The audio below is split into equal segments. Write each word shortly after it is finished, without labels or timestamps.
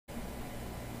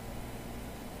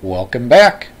Welcome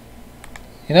back.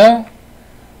 You know,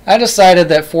 I decided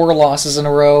that 4 losses in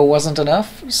a row wasn't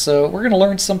enough, so we're going to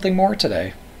learn something more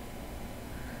today.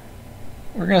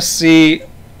 We're going to see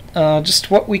just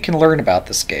what we can learn about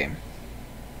this game.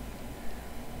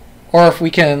 Or if we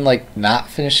can, like, not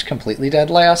finish completely dead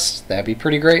last, that'd be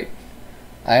pretty great.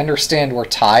 I understand we're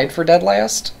tied for dead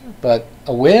last, but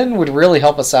a win would really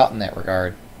help us out in that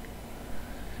regard.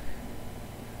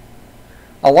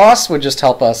 A loss would just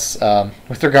help us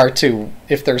with regard to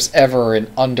if there's ever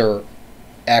an under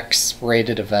X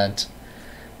rated event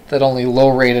that only low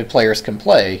rated players can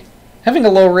play. Having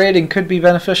a low rating could be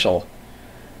beneficial,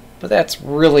 but that's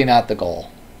really not the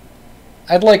goal.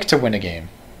 I'd like to win a game.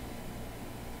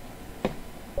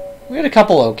 We had a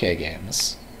couple okay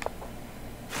games.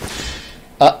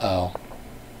 Uh-oh.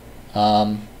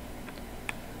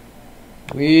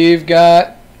 We've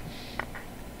got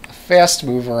a fast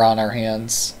mover on our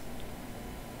hands.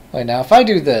 Wait, now if I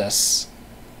do this,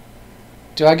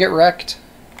 do I get wrecked?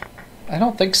 I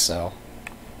don't think so.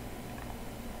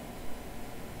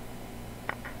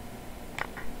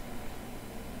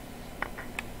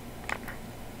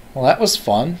 Well, that was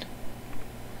fun.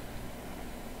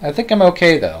 I think I'm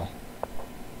okay, though.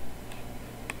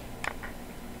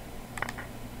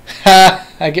 Ha!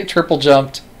 I get triple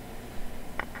jumped.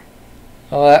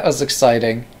 Oh, that was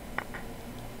exciting.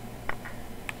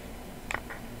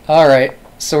 Alright,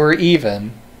 so we're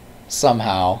even.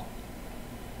 Somehow.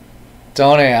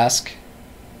 Don't ask.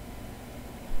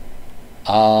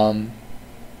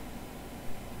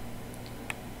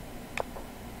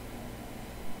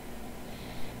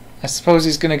 I suppose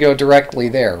he's going to go directly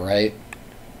there, right?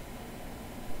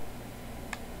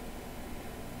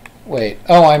 Wait.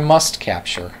 Oh, I must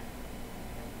capture.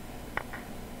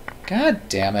 God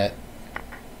damn it.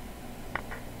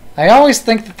 I always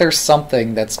think that there's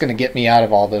something that's going to get me out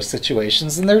of all those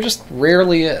situations, and there just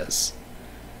rarely is.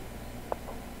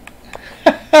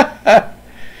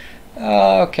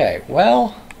 Okay,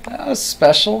 well, that was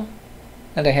special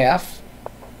and a half.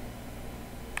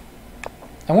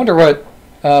 I wonder what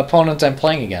opponent I'm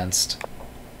playing against.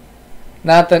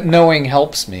 Not that knowing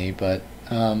helps me, but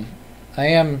I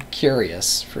am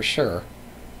curious, for sure.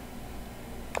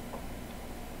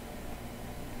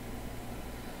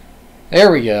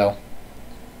 There we go.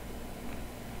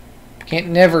 Can't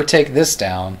never take this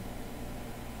down.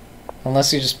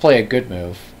 Unless you just play a good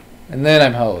move. And then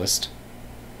I'm hosed.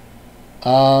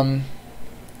 Yeah,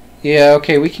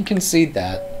 okay, we can concede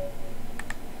that.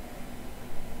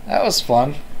 That was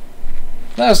fun.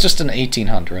 That was just an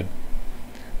 1800.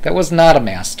 That was not a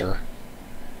master.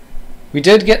 We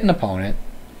did get an opponent.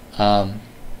 But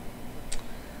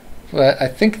I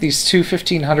think these two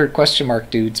 1500 question mark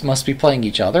dudes must be playing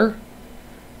each other.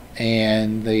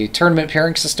 And the tournament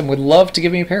pairing system would love to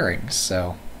give me pairings,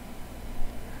 so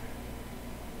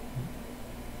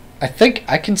I think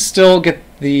I can still get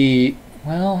the,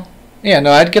 well, yeah,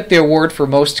 no, I'd get the award for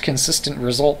most consistent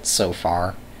results so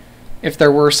far, if there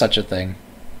were such a thing.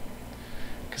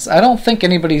 Because I don't think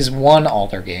anybody's won all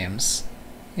their games.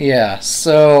 Yeah,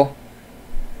 so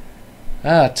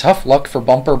tough luck for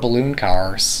bumper balloon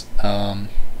cars.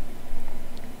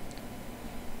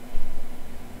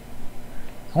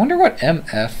 I wonder what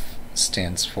MF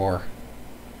stands for.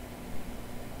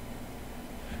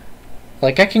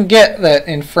 Like, I can get that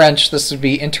in French this would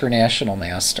be International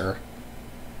Master.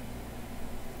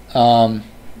 That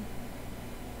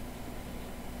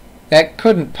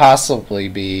couldn't possibly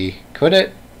be, could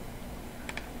it?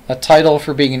 A title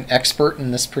for being an expert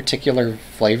in this particular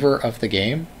flavor of the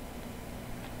game?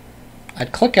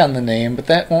 I'd click on the name, but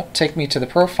that won't take me to the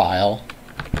profile.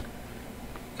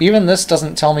 Even this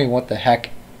doesn't tell me what the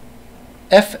heck.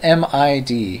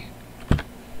 FMID.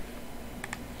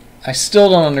 I still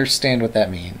don't understand what that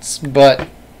means, but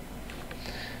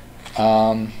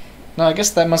no, I guess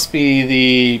that must be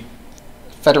the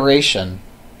Federation.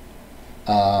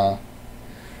 The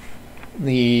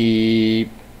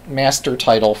master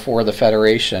title for the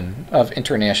Federation of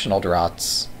International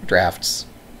Draughts.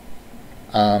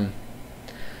 Pardon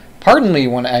me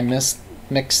when I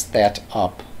mixed that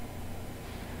up.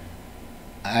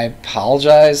 I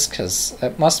apologize, because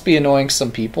it must be annoying some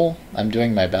people. I'm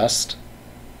doing my best,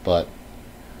 but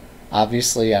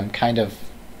obviously I'm kind of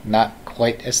not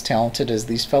quite as talented as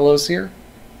these fellows here.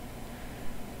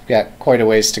 I've got quite a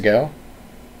ways to go.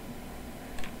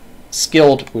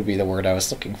 Skilled would be the word I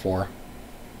was looking for.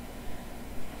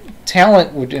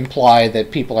 Talent would imply that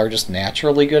people are just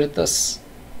naturally good at this.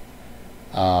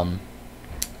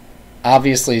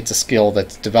 Obviously it's a skill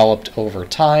that's developed over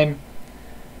time.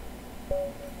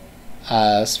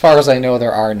 As far as I know,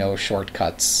 there are no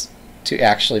shortcuts to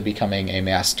actually becoming a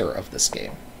master of this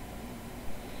game.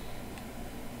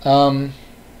 Alright,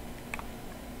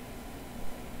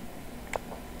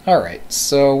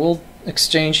 so we'll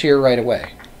exchange here right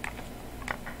away.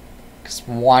 Because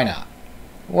why not?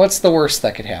 What's the worst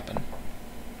that could happen?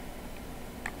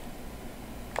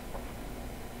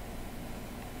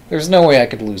 There's no way I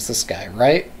could lose this guy,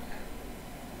 right?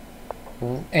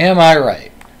 Am I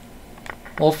right?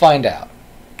 We'll find out.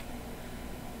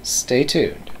 Stay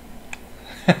tuned.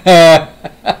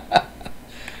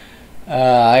 I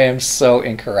am so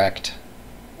incorrect.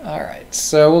 Alright,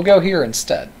 so we'll go here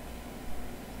instead.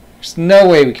 There's no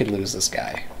way we could lose this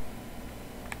guy.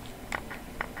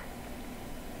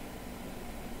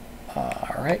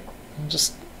 Alright, we'll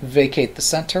just vacate the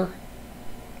center.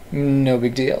 No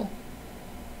big deal.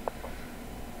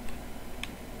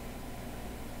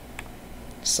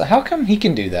 So how come he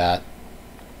can do that?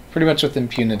 Pretty much with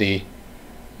impunity.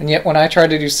 And yet when I try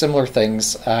to do similar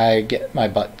things, I get my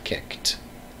butt kicked.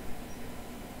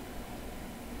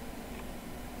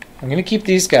 I'm going to keep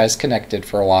these guys connected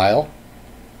for a while.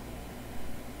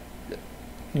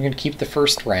 I'm going to keep the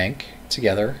first rank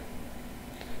together.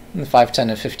 And the 5, 10,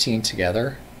 and 15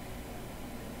 together.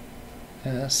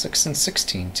 6 and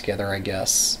 16 together, I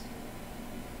guess.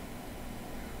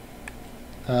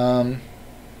 Oh,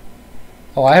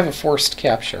 I have a forced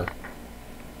capture.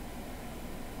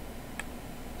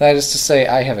 That is to say,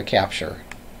 I have a capture.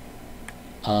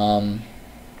 Fine.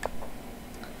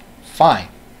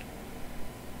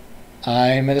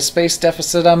 I'm at a space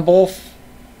deficit on both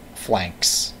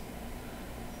flanks,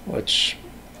 which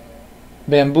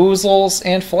bamboozles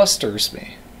and flusters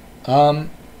me. I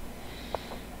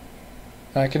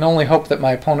can only hope that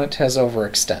my opponent has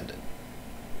overextended.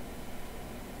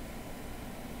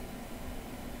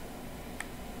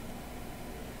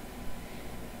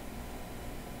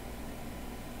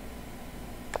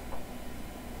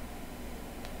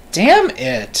 Damn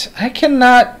it! I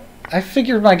cannot... I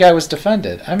figured my guy was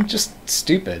defended. I'm just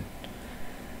stupid.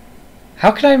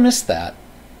 How could I miss that?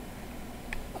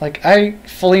 Like, I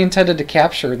fully intended to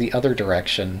capture the other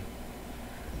direction.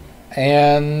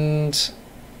 And...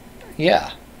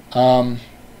 yeah. I'm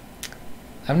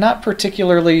not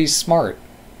particularly smart,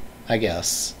 I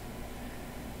guess.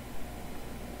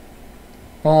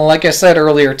 Well, like I said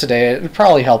earlier today, it would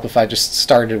probably help if I just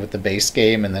started with the base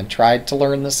game and then tried to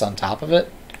learn this on top of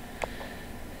it.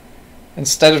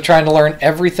 Instead of trying to learn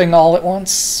everything all at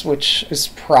once, which is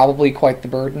probably quite the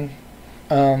burden.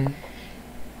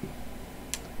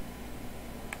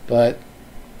 But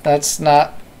that's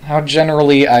not how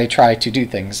generally I try to do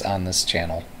things on this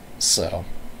channel. So,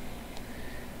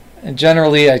 and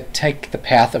generally I take the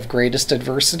path of greatest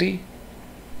adversity.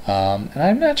 And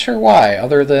I'm not sure why,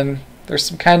 other than there's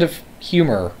some kind of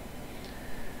humor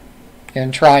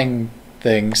in trying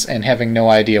things and having no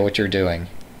idea what you're doing.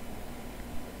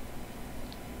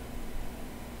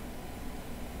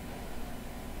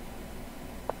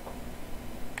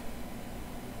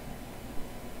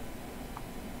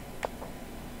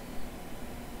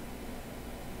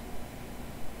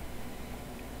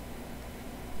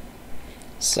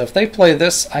 So if they play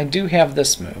this, I do have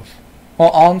this move.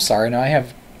 Well, oh, I'm sorry, no,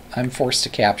 I'm forced to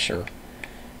capture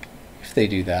if they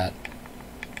do that.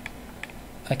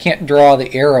 I can't draw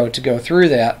the arrow to go through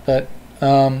that, but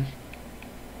yeah,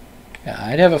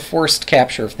 I'd have a forced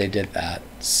capture if they did that.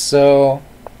 So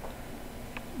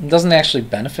it doesn't actually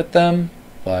benefit them,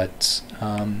 but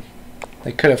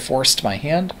they could have forced my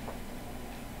hand.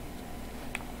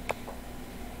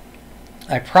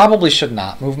 I probably should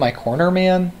not move my corner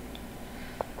man.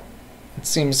 It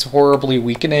seems horribly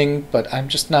weakening, but I'm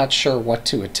just not sure what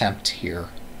to attempt here.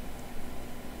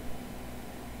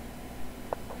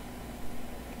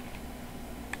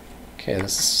 Okay,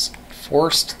 this is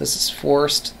forced, this is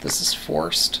forced, this is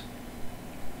forced.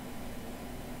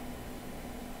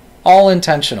 All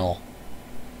intentional.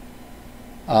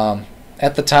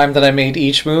 At the time that I made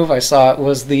each move, I saw it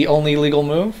was the only legal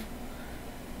move.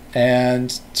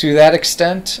 And to that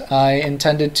extent, I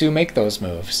intended to make those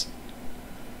moves.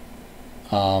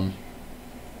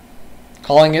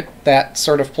 Calling it that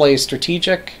sort of play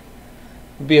strategic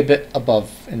would be a bit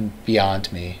above and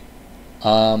beyond me.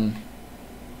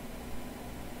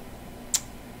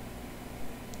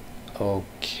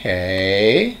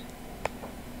 Okay.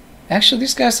 Actually,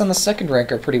 these guys on the second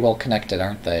rank are pretty well connected,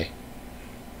 aren't they?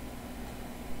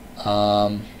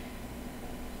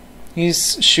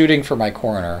 He's shooting for my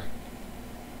corner.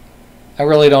 I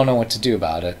really don't know what to do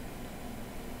about it.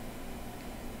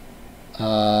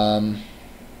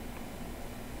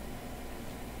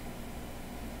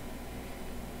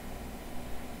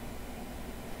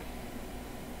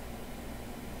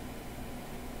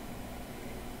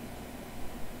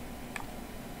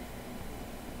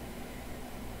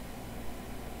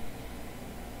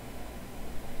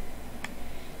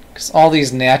 Because all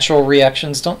these natural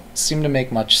reactions don't seem to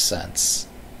make much sense.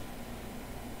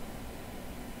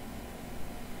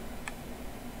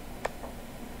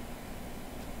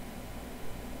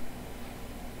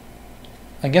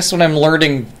 I guess what I'm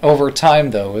learning over time,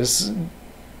 though, is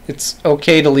it's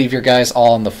okay to leave your guys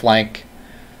all on the flank.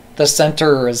 The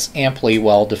center is amply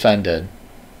well defended.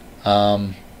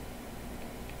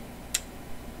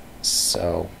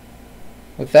 So,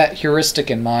 with that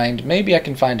heuristic in mind, maybe I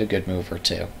can find a good move or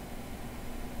two.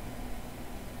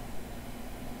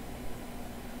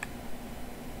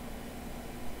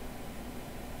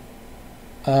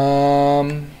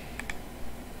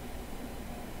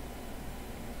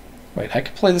 Wait, I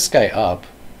could play this guy up.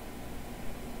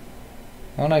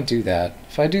 Why don't I do that?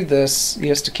 If I do this, he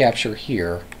has to capture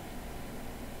here.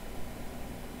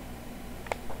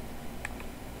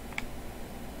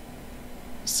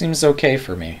 Seems okay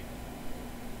for me.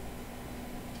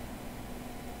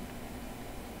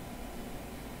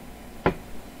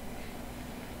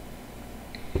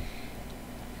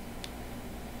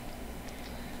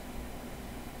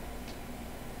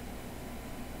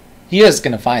 He is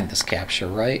going to find this capture,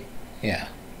 right? Yeah.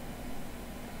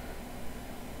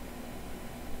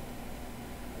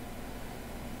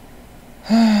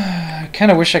 I kind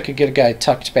of wish I could get a guy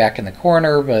tucked back in the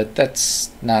corner, but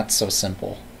that's not so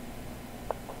simple.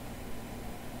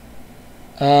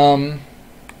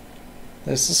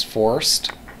 This is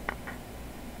forced.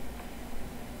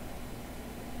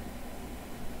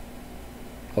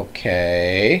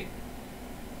 Okay.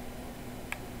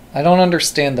 I don't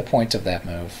understand the point of that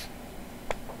move.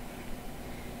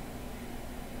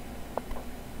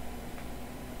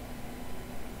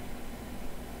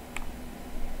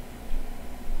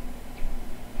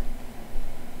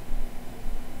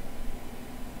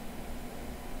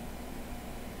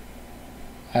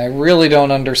 I really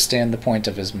don't understand the point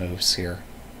of his moves here.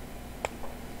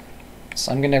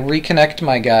 So I'm going to reconnect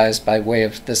my guys by way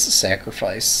of this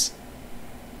sacrifice.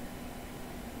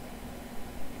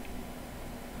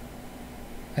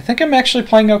 I think I'm actually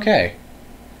playing okay.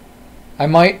 I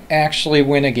might actually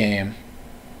win a game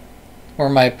where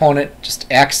my opponent just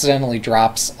accidentally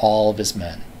drops all of his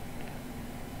men.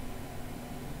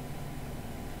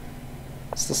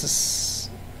 So this is...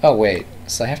 Oh wait,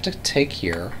 so I have to take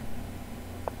here.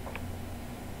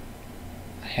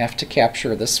 Have to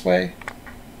capture this way.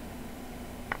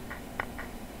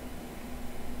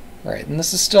 Right, and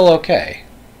this is still okay.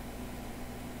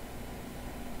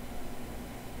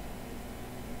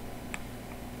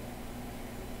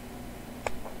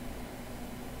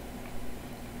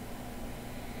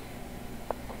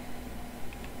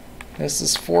 This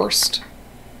is forced.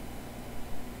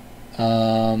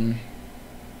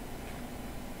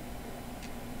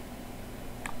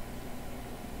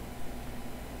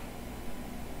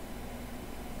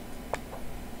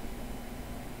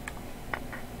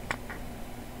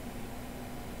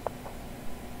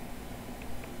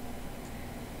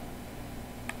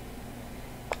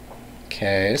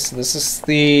 Okay, so this is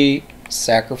the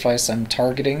sacrifice I'm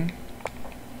targeting.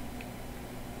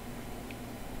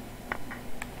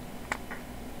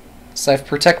 So I've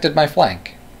protected my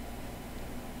flank.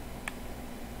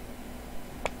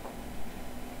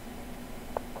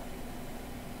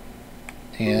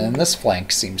 And this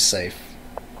flank seems safe.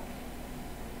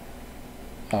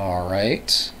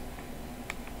 Alright.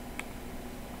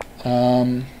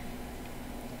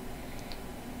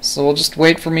 So we'll just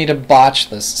wait for me to botch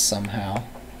this somehow.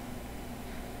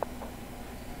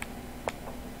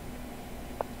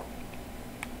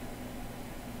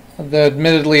 Though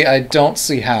admittedly I don't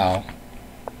see how.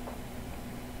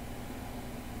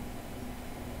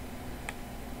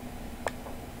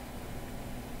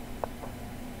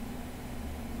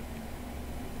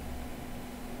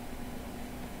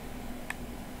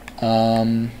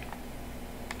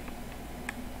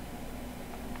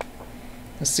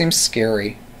 This seems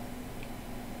scary.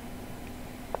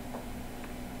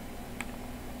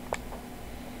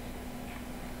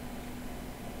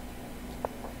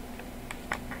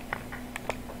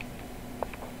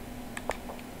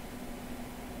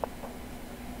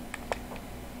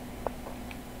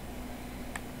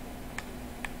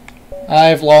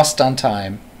 I've lost on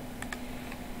time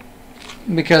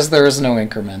because there is no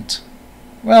increment.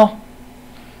 Well,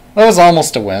 that was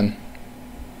almost a win.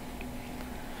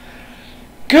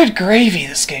 Good gravy,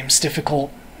 this game's difficult.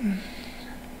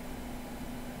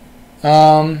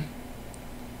 Alright.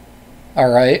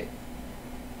 That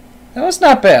was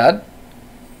not bad.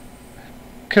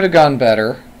 Could have gone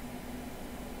better.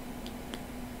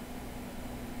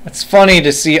 It's funny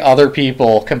to see other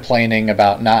people complaining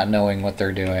about not knowing what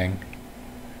they're doing.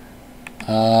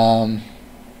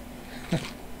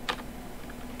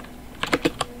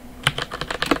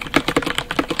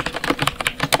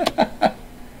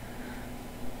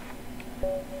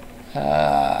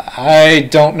 I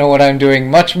don't know what I'm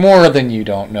doing much more than you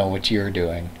don't know what you're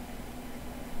doing.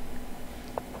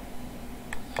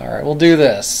 Alright, we'll do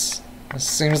this. This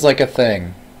seems like a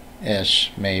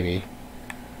thing-ish, maybe.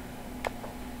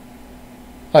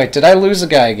 Wait, did I lose a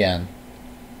guy again?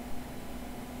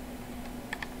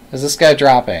 Is this guy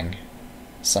dropping?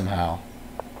 Somehow.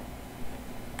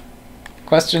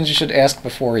 Questions you should ask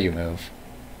before you move.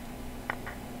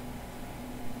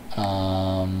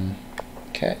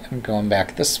 Okay, I'm going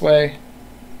back this way.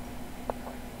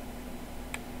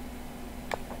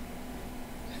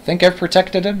 I think I've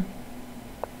protected him.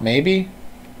 Maybe?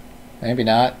 Maybe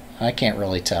not. I can't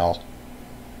really tell.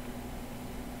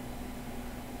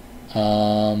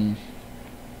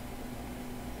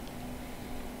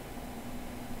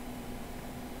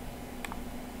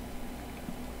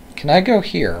 Can I go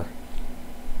here?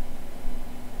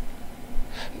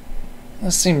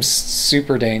 This seems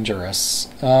super dangerous.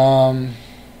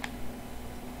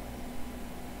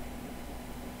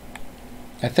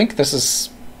 I think this is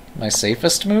my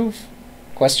safest move?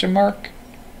 Question mark?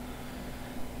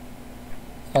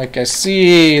 Like, I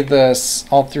see this,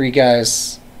 all three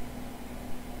guys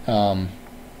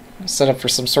set up for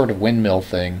some sort of windmill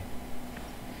thing.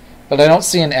 But I don't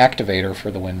see an activator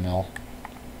for the windmill.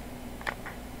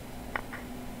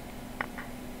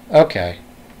 Okay.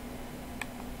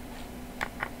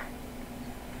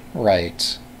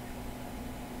 Right.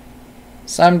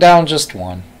 So I'm down just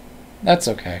one. That's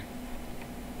okay.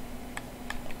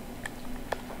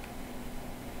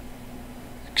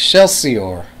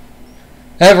 Excelsior.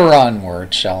 Ever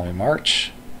onward, shall we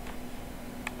march?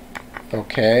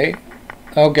 Okay.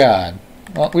 Oh god.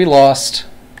 Well, we lost.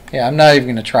 Yeah, I'm not even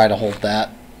going to try to hold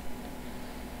that.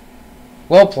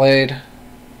 Well played.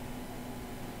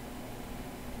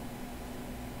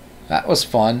 That was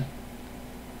fun.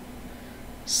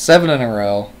 7 in a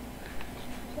row.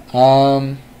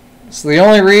 So the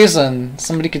only reason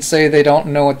somebody could say they don't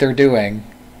know what they're doing...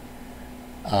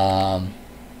 oh,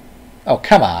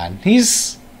 come on.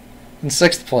 He's in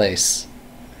 6th place.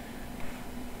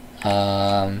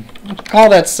 Call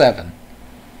that 7.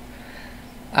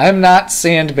 I'm not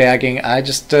sandbagging. I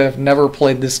just have never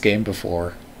played this game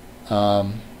before.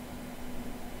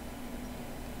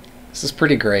 This is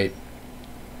pretty great.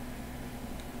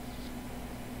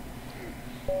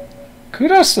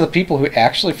 Kudos to the people who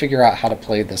actually figure out how to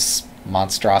play this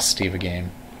monstrosity of a game.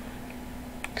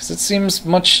 Because it seems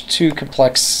much too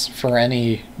complex for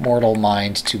any mortal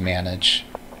mind to manage.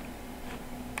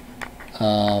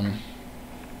 I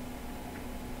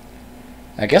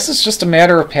guess it's just a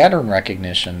matter of pattern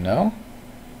recognition, no?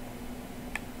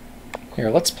 Here,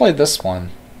 let's play this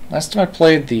one. Last time I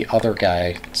played the other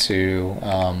guy to...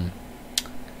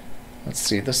 let's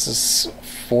see, this is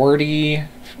 40...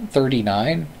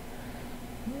 39?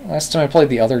 Last time I played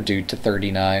the other dude to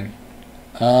 39.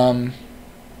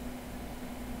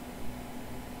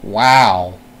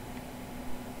 Wow.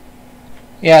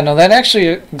 Yeah, no, that actually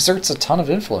exerts a ton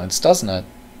of influence, doesn't it?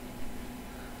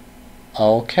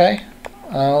 Okay.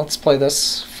 Let's play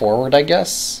this forward, I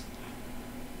guess.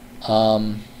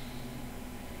 I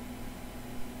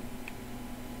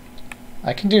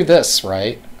can do this,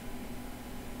 right?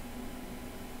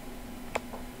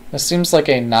 This seems like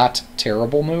a not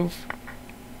terrible move.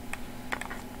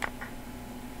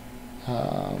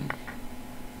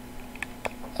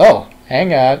 Oh,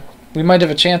 hang on. We might have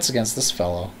a chance against this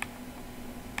fellow.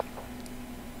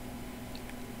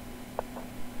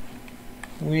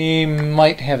 We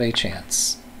might have a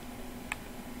chance.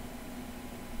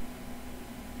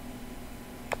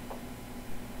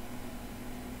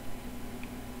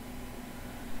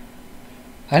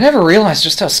 I never realized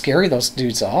just how scary those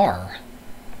dudes are.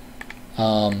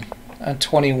 On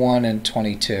 21 and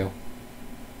 22.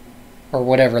 Or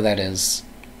whatever that is.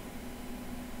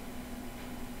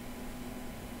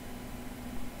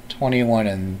 21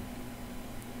 and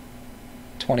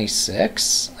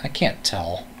 26? I can't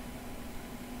tell.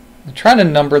 I'm trying to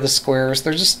number the squares.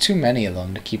 There's just too many of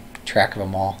them to keep track of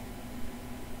them all.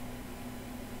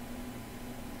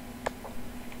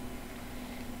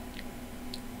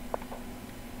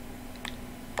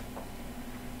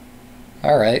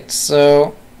 Alright,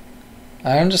 so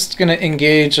I'm just going to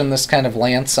engage in this kind of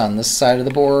lance on this side of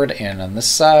the board and on this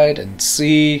side and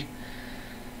see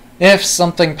if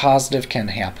something positive can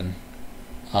happen.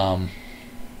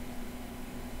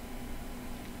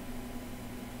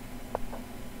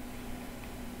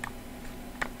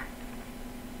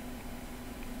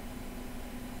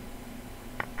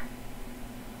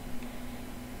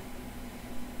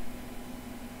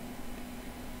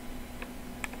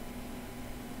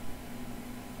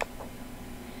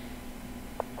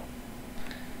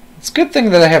 It's a good thing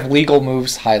that I have legal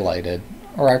moves highlighted,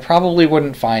 or I probably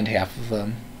wouldn't find half of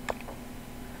them.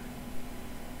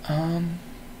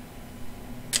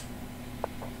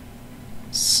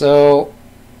 So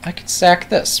I could sack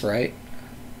this, right?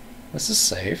 This is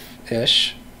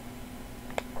safe-ish.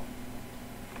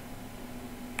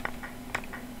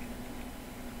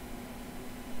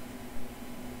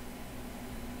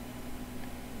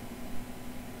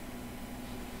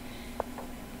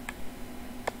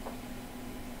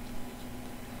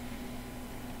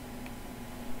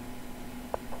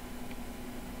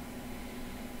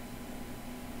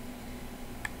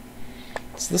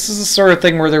 So this is the sort of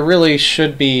thing where there really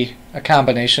should be a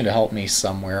combination to help me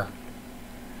somewhere.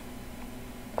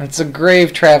 It's a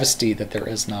grave travesty that there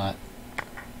is not.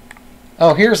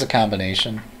 Oh, here's a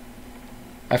combination.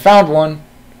 I found one.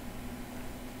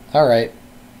 Alright.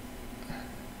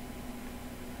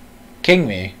 King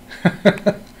me.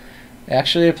 It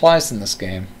actually applies in this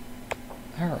game.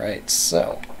 Alright,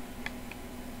 so...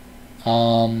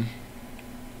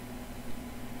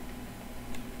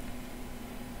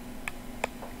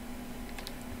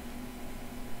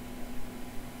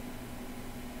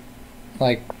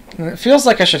 Like, it feels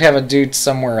like I should have a dude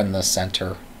somewhere in the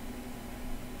center.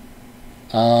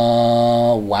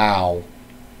 Wow.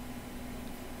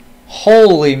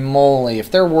 Holy moly, if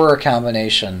there were a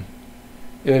combination,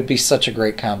 it would be such a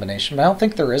great combination, but I don't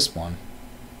think there is one.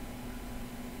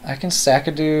 I can sack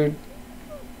a dude.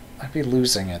 I'd be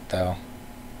losing it, though.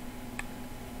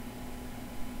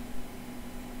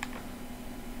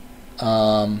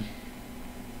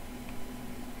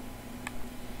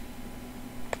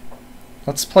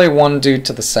 Let's play one dude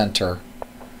to the center.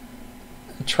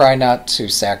 And try not to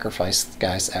sacrifice the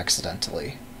guys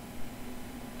accidentally.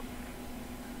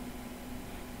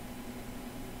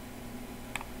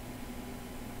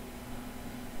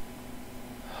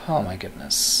 Oh my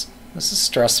goodness. This is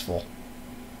stressful.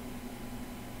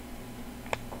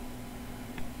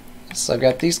 So I've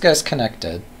got these guys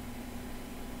connected.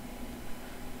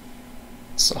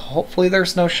 So hopefully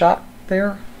there's no shot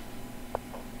there.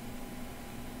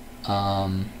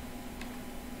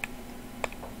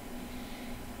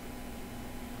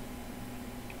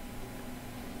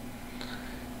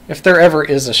 If there ever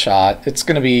is a shot, it's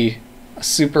going to be a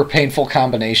super painful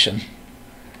combination.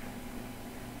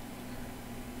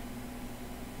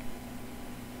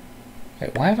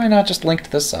 Wait, why have I not just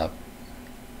linked this up?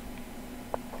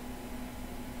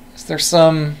 Is there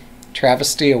some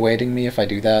travesty awaiting me if I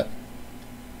do that?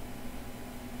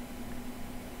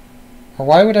 Or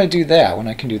why would I do that when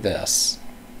I can do this?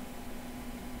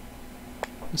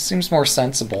 This seems more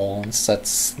sensible and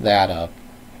sets that up.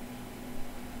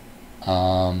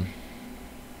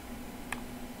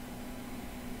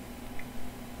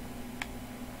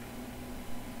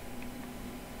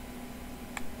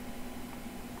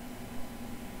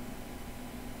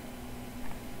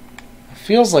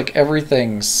 Feels like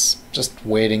everything's just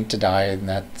waiting to die in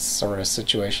that sort of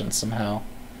situation somehow.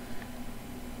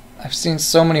 I've seen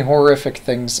so many horrific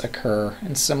things occur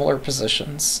in similar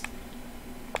positions.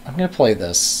 I'm going to play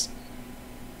this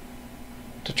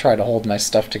to try to hold my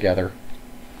stuff together.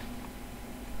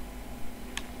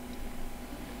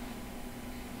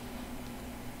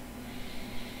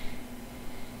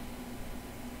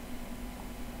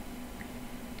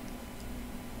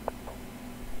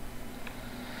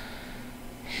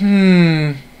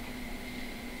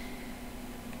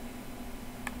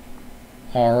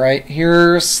 Alright,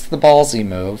 here's the ballsy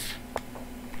move.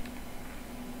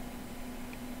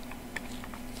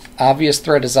 Obvious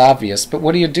threat is obvious, but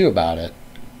what do you do about it?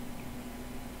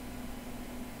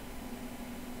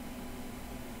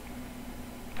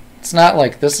 It's not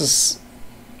like this is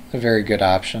a very good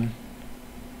option.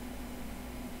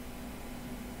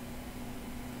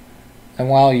 And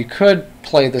while you could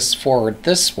play this forward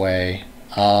this way,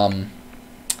 I'm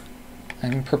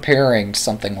preparing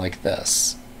something like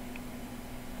this.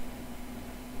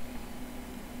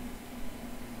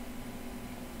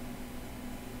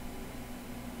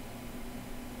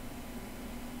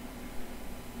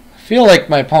 I feel like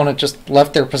my opponent just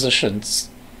left their positions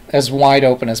as wide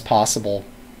open as possible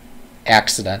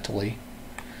accidentally.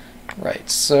 Right,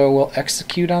 so we'll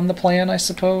execute on the plan, I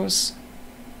suppose.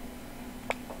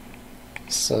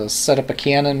 So set up a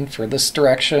cannon for this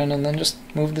direction and then just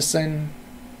move this in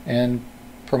and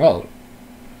promote.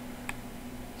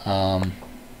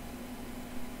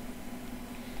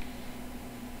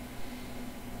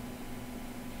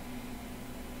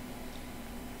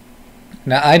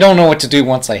 Now I don't know what to do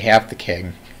once I have the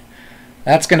king.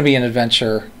 That's going to be an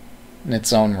adventure in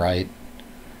its own right.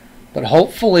 But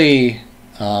hopefully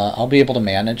I'll be able to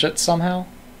manage it somehow.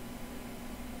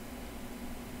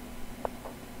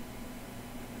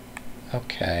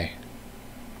 Okay.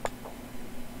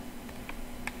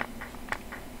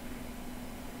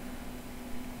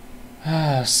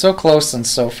 So close and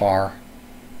so far.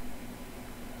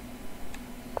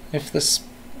 If this...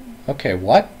 Okay,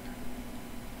 what?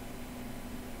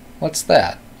 What's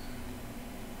that?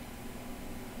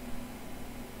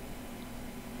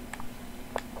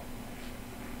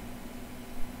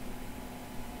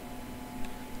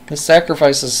 The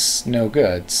sacrifice is no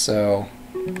good, so...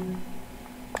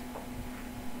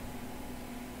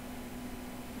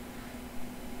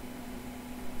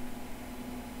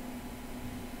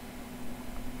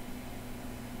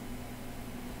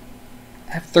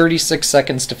 I have 36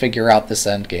 seconds to figure out this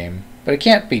endgame, but it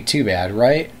can't be too bad,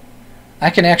 right? I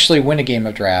can actually win a game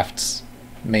of drafts.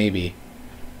 Maybe.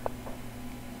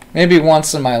 Maybe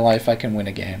once in my life I can win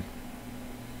a game.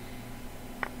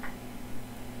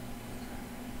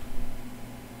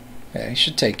 Okay, I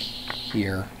should take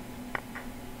here.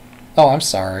 Oh, I'm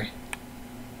sorry.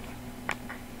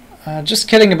 Just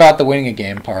kidding about the winning a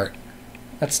game part.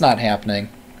 That's not happening.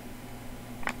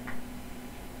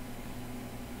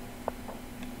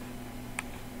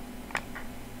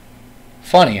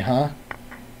 Funny, huh?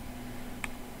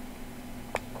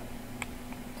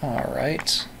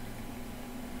 Alright.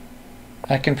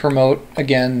 I can promote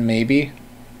again, maybe.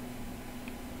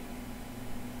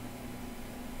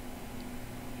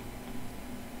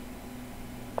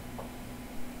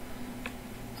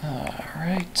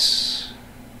 Alright.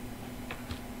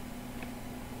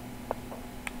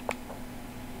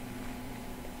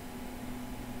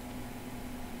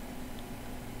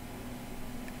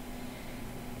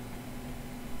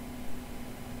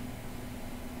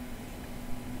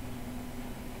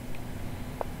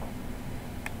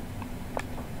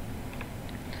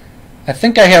 I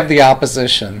think I have the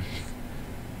opposition.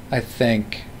 I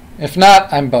think. If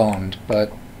not, I'm boned,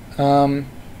 but,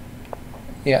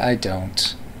 yeah, I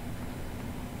don't.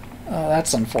 Oh,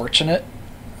 that's unfortunate.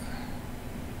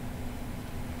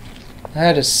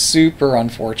 That is super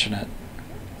unfortunate.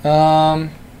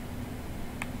 Alright,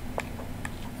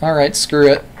 screw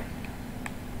it.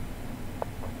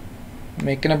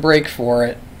 Making a break for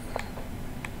it.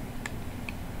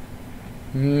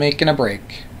 Making a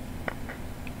break.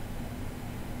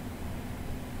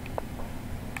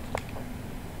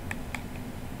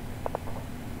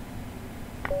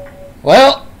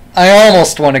 Well, I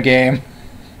almost won a game.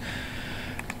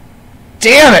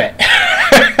 Damn it!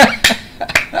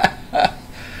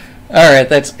 Alright,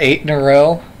 that's 8 in a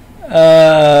row.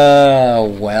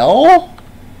 Well?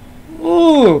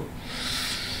 Ooh.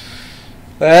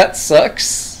 That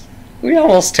sucks. We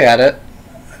almost had it.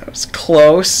 It was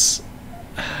close.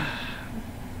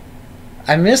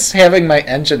 I miss having my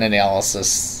engine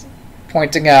analysis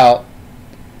pointing out.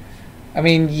 I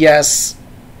mean, yes,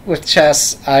 with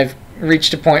chess, I've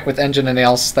reached a point with engine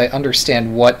analysis that I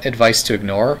understand what advice to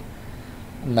ignore.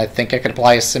 And I think I could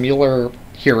apply a similar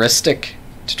heuristic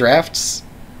to drafts.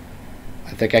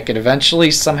 I think I could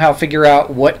eventually somehow figure out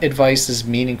what advice is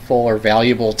meaningful or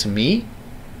valuable to me,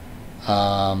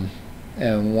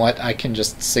 and what I can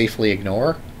just safely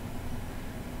ignore.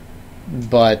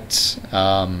 But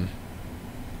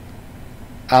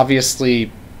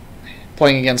obviously,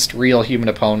 playing against real human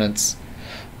opponents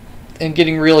and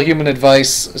getting real human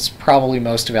advice is probably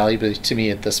most valuable to me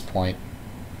at this point.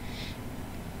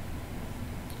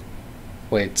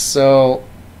 Wait, so...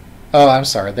 Oh, I'm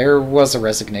sorry. There was a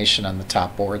resignation on the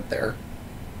top board there.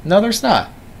 No, there's not.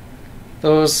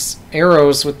 Those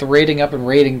arrows with the rating up and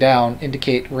rating down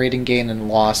indicate rating gain and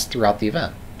loss throughout the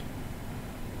event,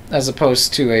 as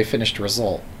opposed to a finished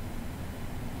result.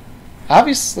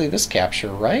 Obviously this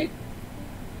capture, right?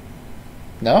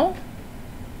 No?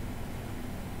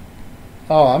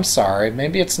 Oh, I'm sorry.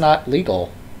 Maybe it's not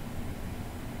legal.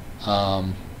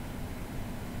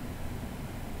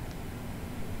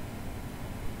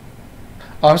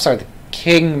 Oh, I'm sorry. The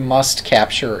king must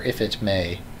capture if it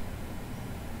may.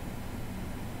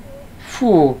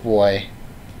 Whew, boy.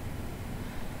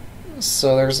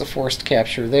 So there's a forced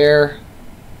capture there.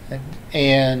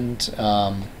 And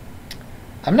I'm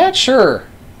not sure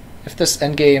if this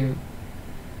endgame,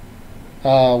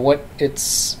 what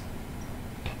its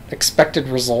expected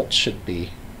result should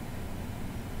be.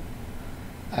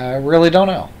 I really don't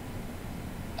know.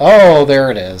 Oh, there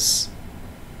it is.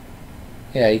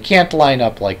 Yeah, you can't line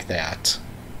up like that.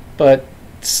 But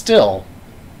still,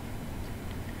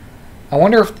 I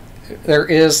wonder if there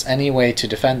is any way to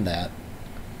defend that.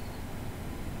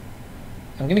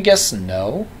 I'm going to guess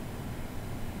no,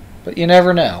 but you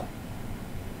never know.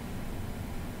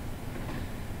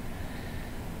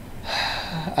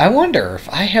 I wonder if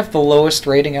I have the lowest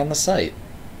rating on the site.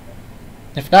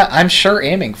 If not, I'm sure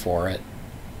aiming for it.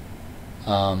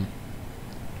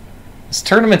 This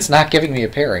tournament's not giving me a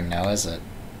pairing now, is it?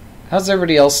 How's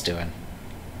everybody else doing?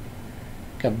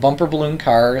 Got Bumper Balloon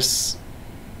Cars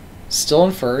still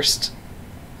in first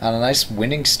on a nice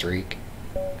winning streak.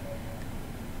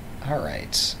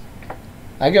 Alright.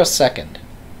 I go second.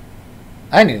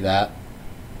 I knew that.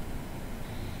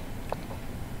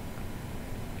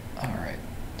 Alright.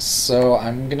 So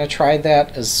I'm gonna try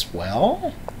that as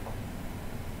well.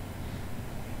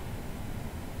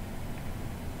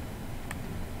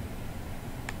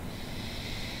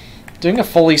 Doing a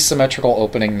fully symmetrical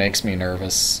opening makes me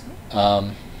nervous.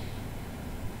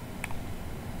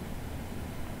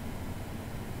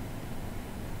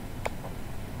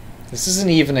 This is an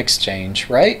even exchange,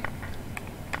 right?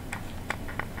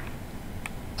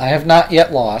 I have not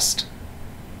yet lost.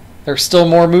 There are still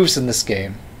more moves in this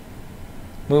game.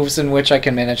 Moves in which I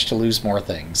can manage to lose more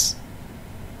things.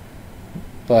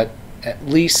 But at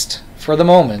least, for the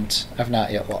moment, I've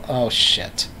not yet lost. Oh,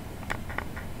 shit.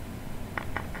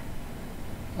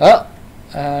 Oh,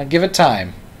 give it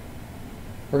time.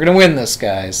 We're gonna win this,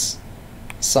 guys.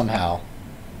 Somehow.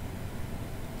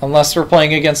 Unless we're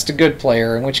playing against a good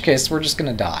player, in which case we're just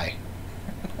gonna die.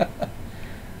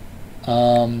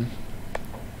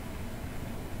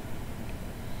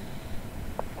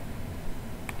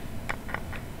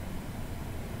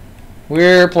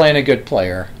 We're playing a good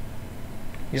player.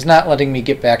 He's not letting me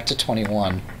get back to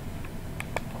 21.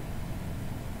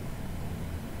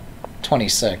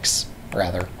 26,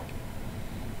 rather.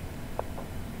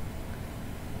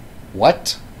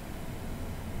 What?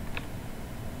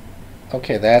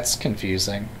 Okay, that's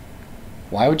confusing.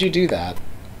 Why would you do that?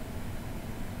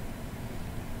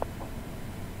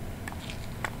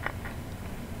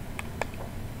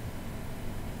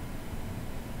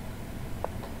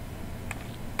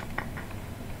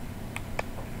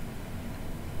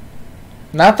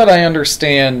 Not that I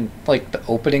understand, like, the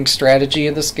opening strategy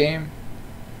of this game,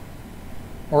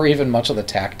 or even much of the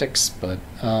tactics, but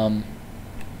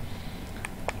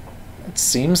it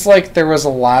seems like there was a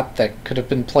lot that could have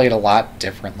been played a lot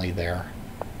differently there.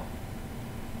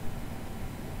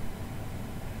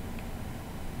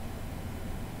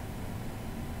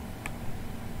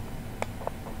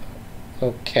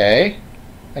 Okay.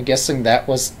 I'm guessing that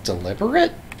was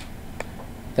deliberate?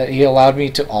 That he allowed me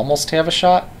to almost have a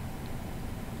shot?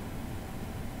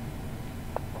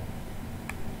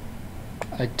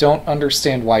 I don't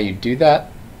understand why you do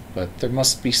that, but there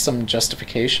must be some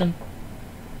justification.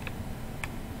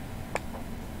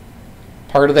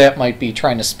 Part of that might be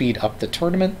trying to speed up the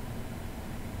tournament.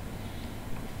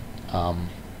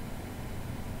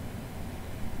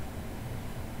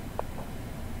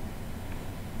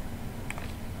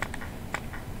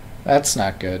 That's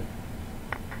not good.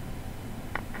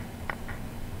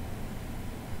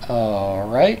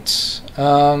 Alright.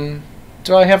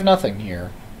 Do I have nothing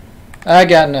here? I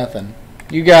got nothing.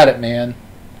 You got it, man.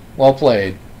 Well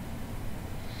played.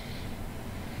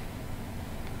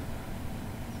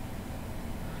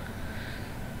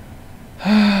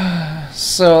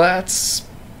 So that's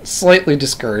slightly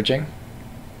discouraging.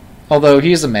 Although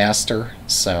he's a master,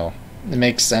 so it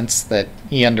makes sense that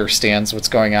he understands what's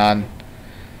going on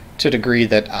to a degree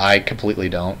that I completely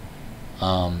don't.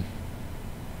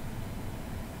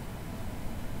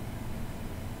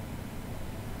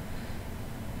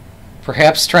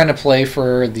 Perhaps trying to play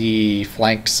for the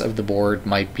flanks of the board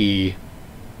might be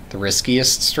the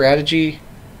riskiest strategy.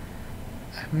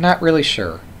 I'm not really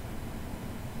sure.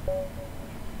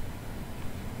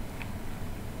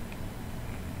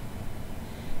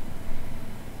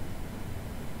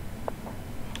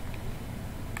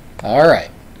 Alright,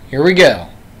 here we go.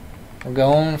 We're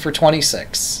going for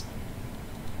 26.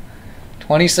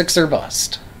 26 or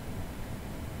bust.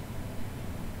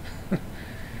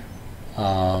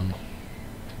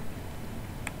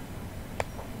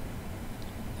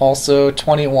 Also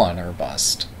 21 or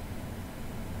bust.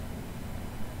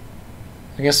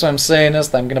 I guess what I'm saying is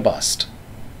that I'm gonna bust.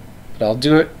 But I'll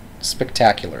do it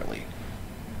spectacularly.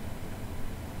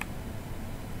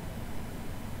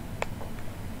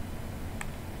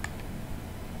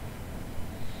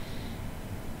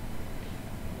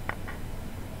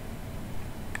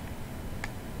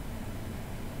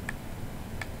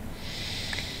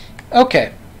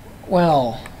 Okay,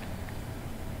 well,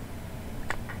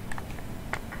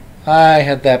 I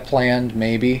had that planned,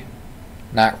 maybe.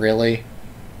 Not really.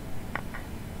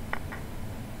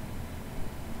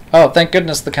 Oh, thank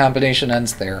goodness the combination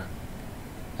ends there.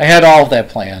 I had all of that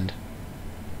planned.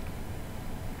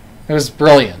 It was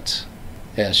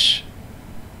brilliant-ish.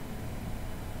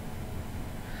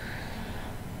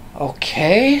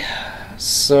 Okay,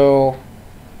 so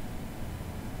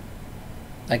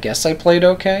I guess I played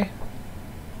okay.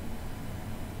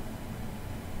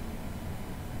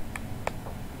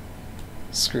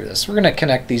 Screw this. We're gonna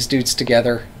connect these dudes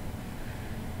together.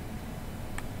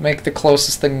 Make the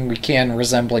closest thing we can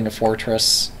resembling a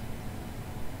fortress.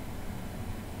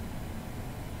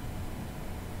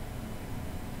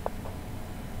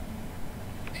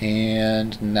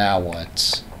 And now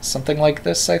what? Something like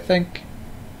this, I think?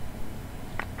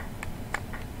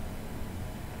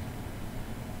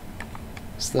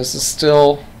 So this is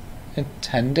still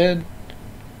intended-ish.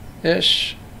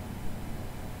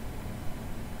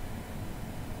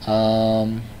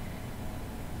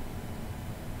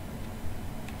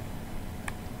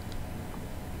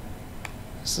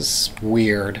 This is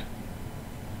weird.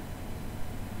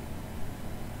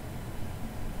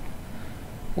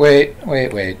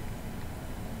 Wait.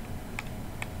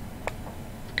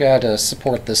 Gotta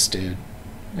support this dude.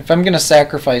 If I'm gonna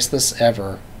sacrifice this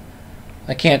ever,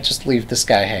 I can't just leave this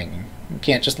guy hanging. I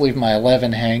can't just leave my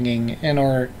 11 hanging in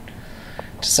order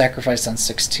to sacrifice on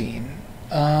 16.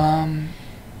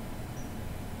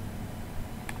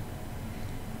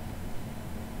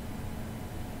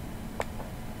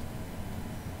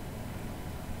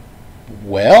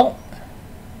 Well,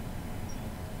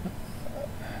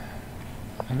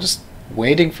 I'm just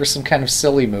waiting for some kind of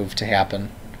silly move to happen.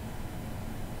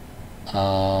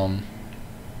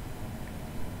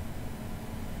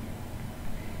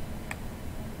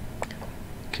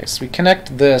 Okay, so we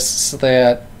connect this so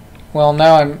that, well,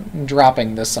 now I'm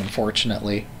dropping this,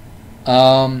 unfortunately.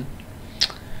 Yeah,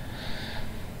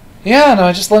 no,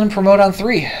 I just let him promote on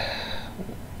 3.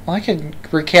 Well, I can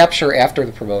recapture after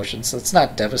the promotion, so it's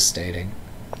not devastating.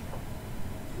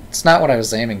 It's not what I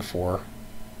was aiming for.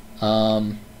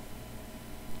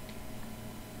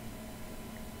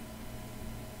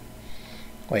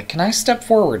 Wait, can I step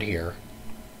forward here?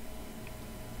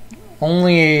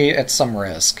 Only at some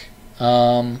risk.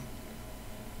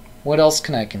 What else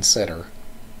can I consider?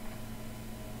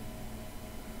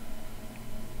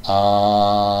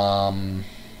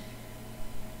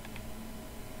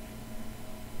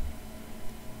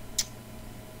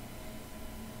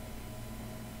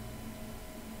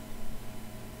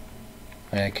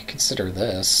 I could consider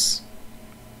this.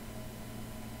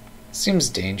 Seems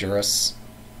dangerous.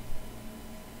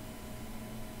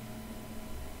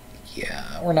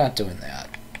 Yeah, we're not doing that.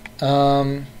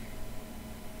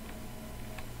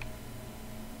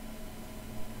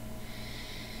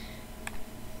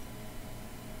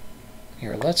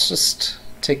 Here, let's just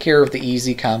take care of the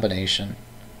easy combination.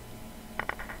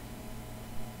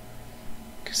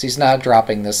 Because he's not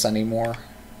dropping this anymore.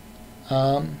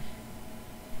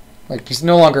 Like, he's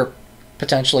no longer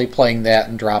potentially playing that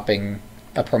and dropping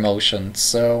a promotion,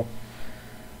 so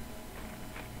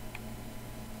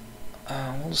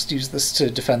we'll just use this to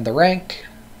defend the rank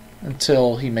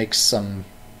until he makes some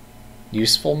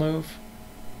useful move.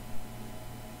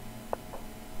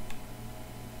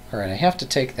 Alright, I have to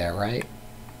take that, right?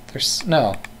 There's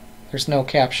no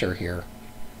capture here.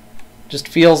 Just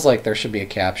feels like there should be a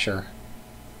capture.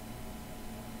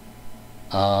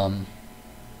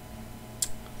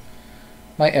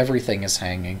 My everything is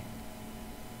hanging.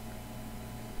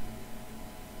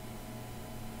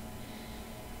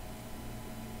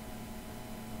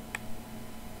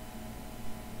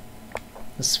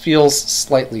 This feels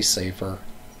slightly safer.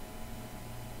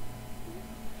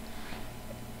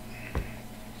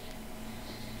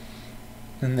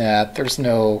 In that there's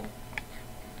no...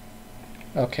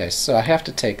 Okay, so I have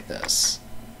to take this.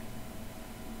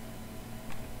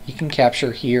 You can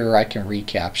capture here, I can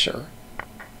recapture.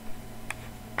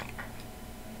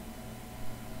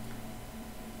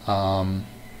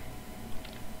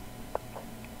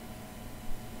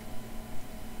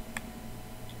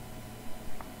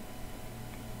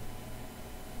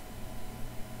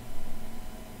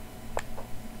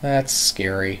 That's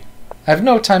scary. I have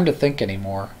no time to think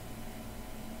anymore.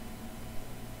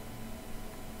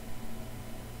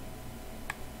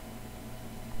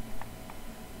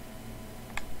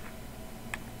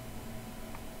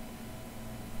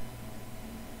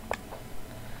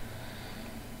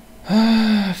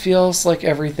 Feels like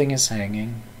everything is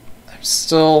hanging. I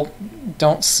still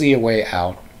don't see a way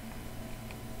out.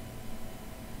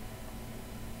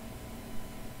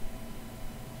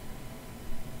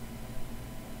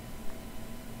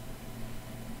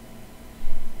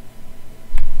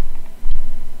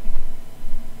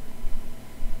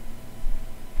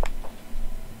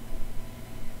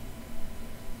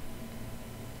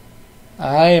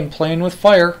 I am playing with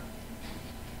fire.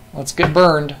 Let's get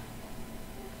burned.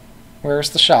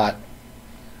 Where's the shot?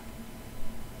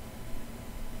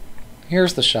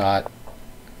 Here's the shot.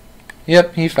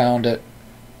 Yep, he found it.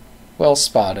 Well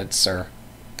spotted, sir.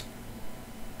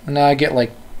 And now I get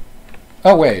like...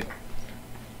 Oh, wait.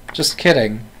 Just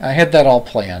kidding. I had that all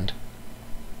planned.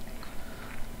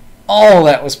 All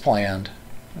that was planned.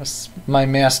 That's my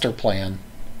master plan.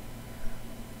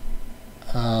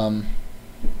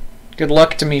 Good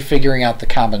luck to me figuring out the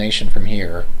combination from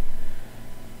here.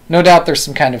 No doubt there's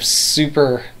some kind of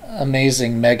super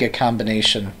amazing mega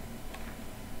combination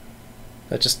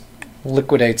that just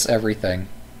liquidates everything.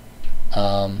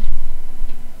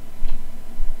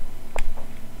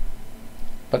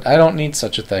 But I don't need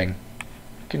such a thing.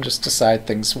 I can just decide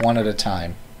things one at a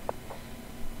time.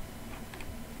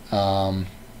 I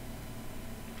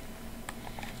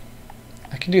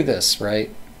can do this,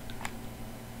 right?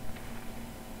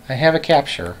 I have a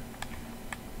capture.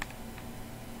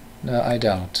 No, I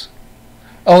don't.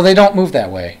 Oh, they don't move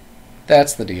that way.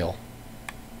 That's the deal.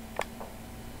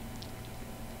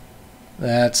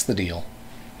 That's the deal.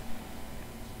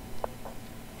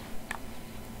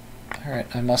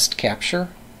 Alright, I must capture.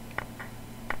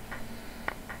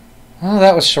 Oh,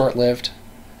 that was short-lived.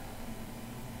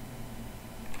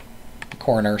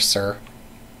 Corner, sir.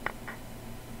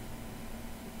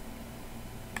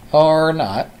 Or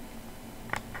not.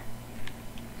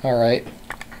 Alright.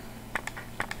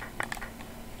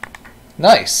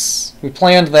 Nice. We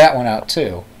planned that one out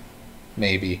too.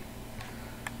 Maybe.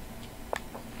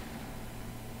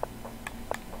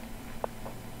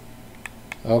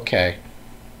 Okay.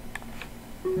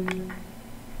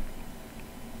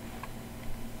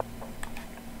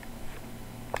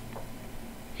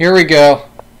 Here we go.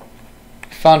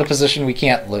 Found a position we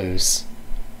can't lose.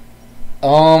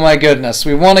 Oh my goodness,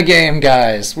 we won a game,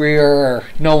 guys. We are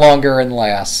no longer in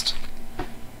last.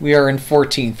 We are in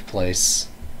 14th place.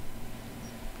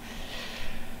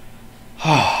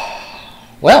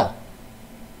 Well,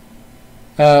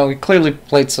 we clearly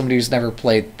played somebody who's never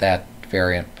played that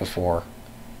variant before.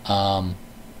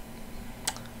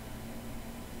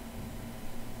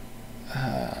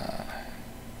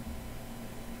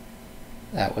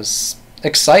 That was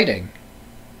exciting.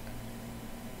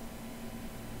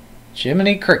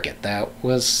 Jiminy Cricket, that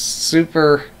was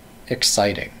super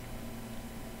exciting.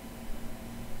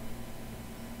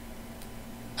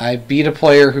 I beat a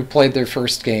player who played their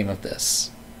first game of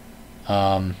this.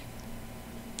 And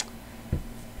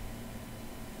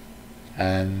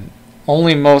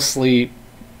only mostly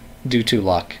due to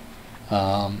luck.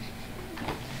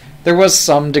 There was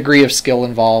some degree of skill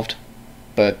involved,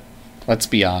 but let's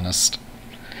be honest.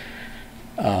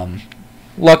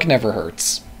 Luck never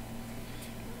hurts.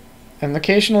 And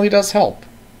occasionally does help.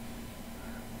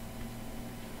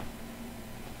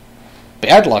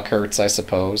 Bad luck hurts, I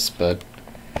suppose, but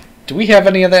do we have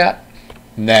any of that?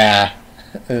 Nah.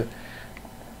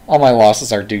 All my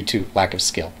losses are due to lack of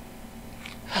skill.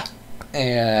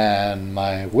 And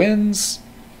my wins,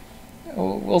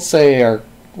 we'll say,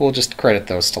 we'll just credit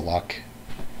those to luck.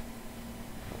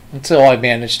 Until I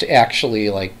manage to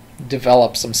actually, like,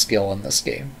 develop some skill in this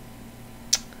game.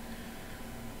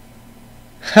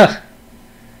 Huh.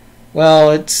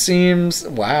 Well, it seems...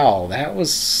 Wow, that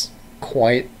was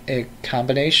quite a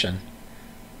combination.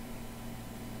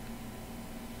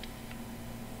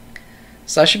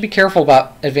 So I should be careful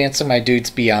about advancing my dudes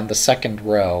beyond the second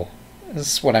row.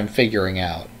 This is what I'm figuring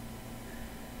out.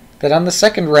 That on the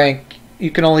second rank,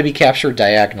 you can only be captured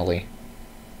diagonally.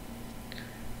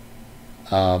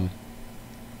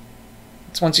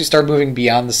 It's once you start moving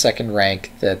beyond the second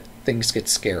rank that things get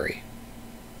scary.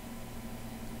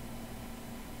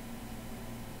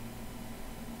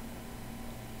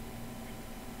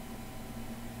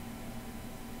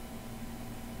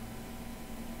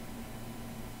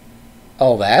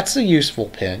 Oh, that's a useful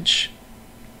pinch.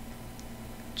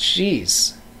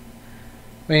 Jeez.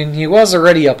 I mean, he was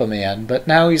already up a man, but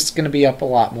now he's going to be up a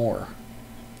lot more.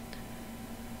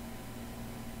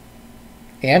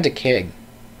 And a king.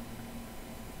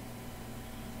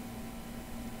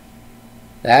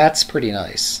 That's pretty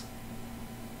nice.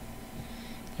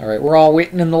 Alright, we're all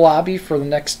waiting in the lobby for the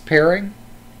next pairing.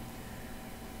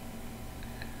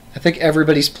 I think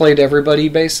everybody's played everybody,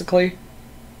 basically.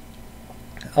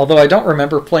 Although I don't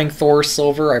remember playing Thor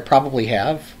Silver, I probably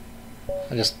have.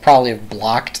 I just probably have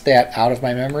blocked that out of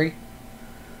my memory.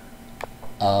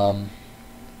 That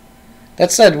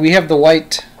said, we have the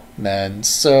white men,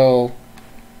 so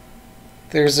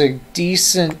there's a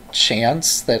decent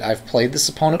chance that I've played this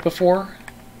opponent before.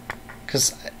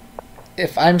 Because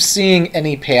if I'm seeing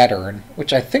any pattern,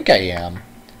 which I think I am,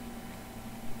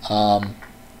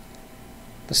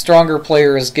 the stronger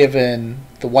player is given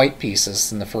the white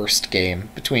pieces in the first game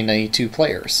between any two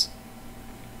players.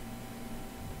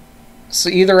 So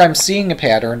either I'm seeing a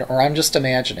pattern or I'm just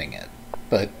imagining it.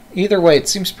 but either way, it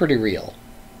seems pretty real.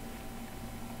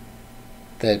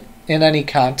 That in any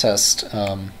contest,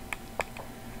 the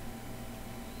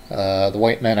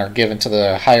white men are given to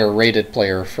the higher rated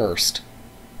player first.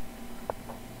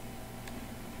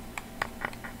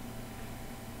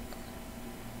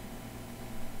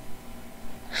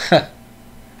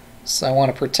 So I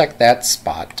want to protect that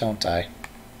spot, don't I?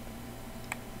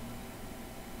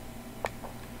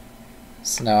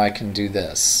 So now I can do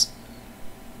this.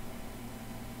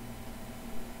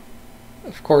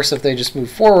 Of course, if they just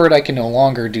move forward, I can no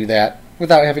longer do that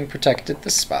without having protected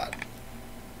this spot.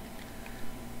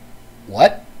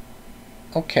 What?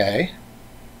 Okay.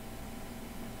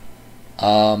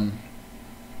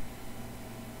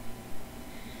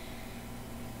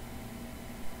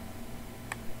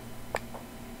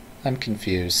 I'm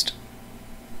confused.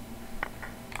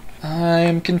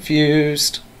 I'm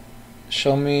confused.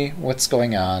 Show me what's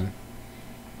going on.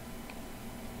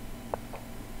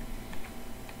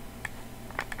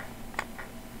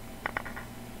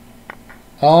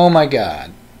 Oh my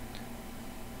god.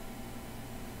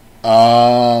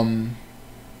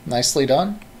 Nicely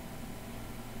done.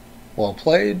 Well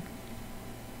played.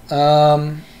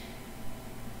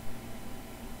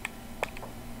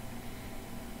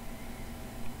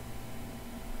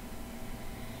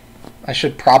 I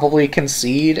should probably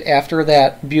concede after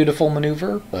that beautiful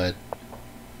maneuver, but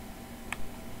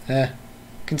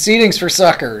conceding's for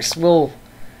suckers. We'll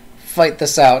fight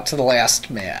this out to the last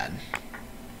man.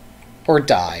 Or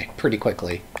die pretty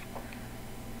quickly,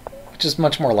 which is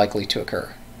much more likely to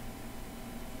occur.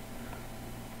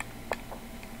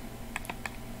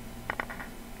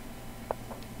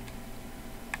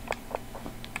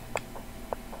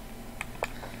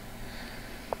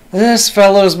 This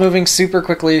fellow's moving super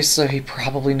quickly, so he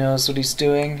probably knows what he's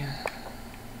doing.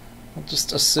 I'll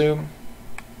just assume.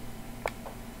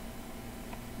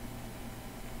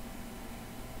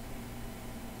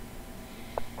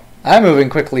 I'm moving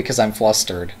quickly because I'm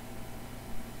flustered.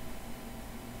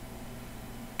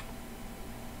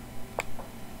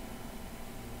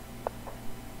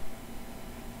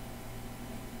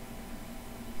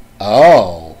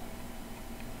 Oh.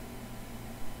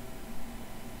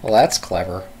 Well, that's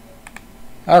clever.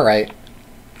 Alright.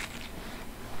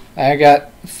 I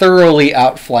got thoroughly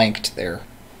outflanked there.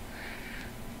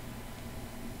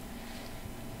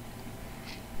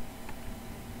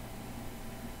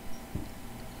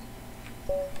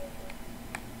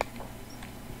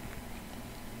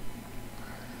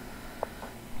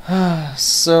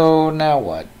 So now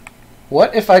what?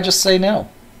 What if I just say no?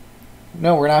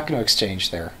 No, we're not going to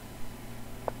exchange there.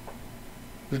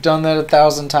 We've done that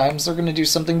 1,000 times. They're going to do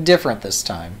something different this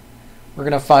time. We're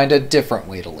going to find a different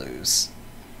way to lose.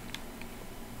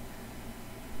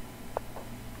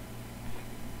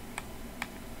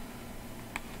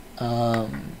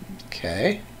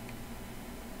 Okay.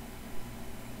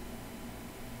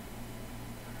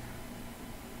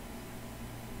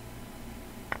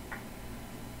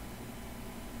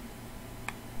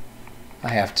 I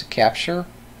have to capture.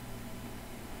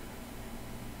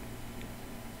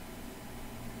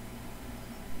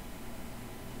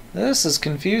 This is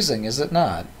confusing, is it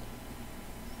not?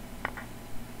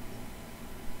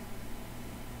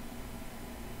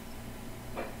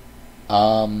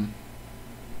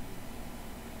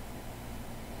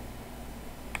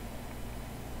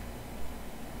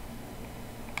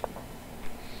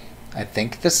 I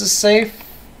think this is safe.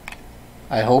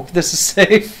 I hope this is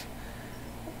safe.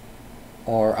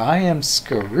 Or I am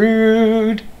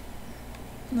screwed.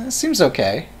 That seems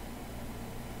okay.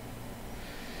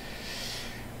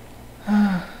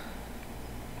 Well,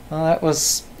 that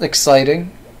was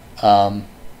exciting. We're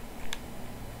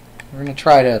going to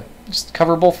try to just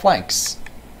cover both flanks.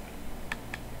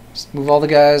 Just move all the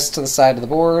guys to the side of the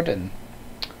board and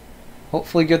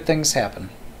hopefully good things happen.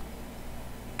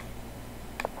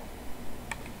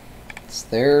 So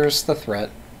there's the threat.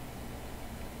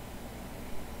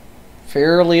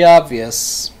 Fairly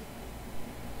obvious.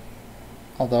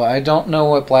 Although I don't know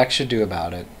what black should do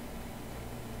about it.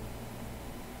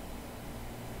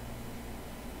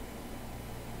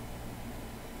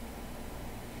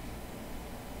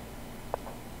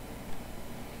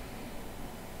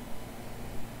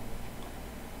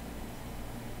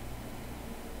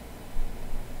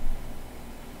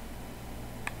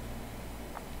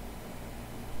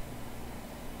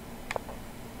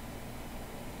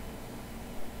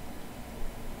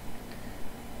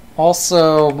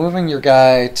 Also, moving your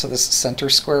guy to this center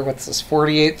square, what's this,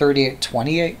 48, 38,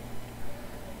 28?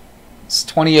 This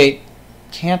 28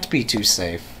 can't be too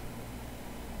safe.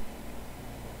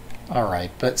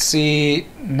 Alright, but see,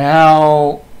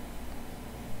 now...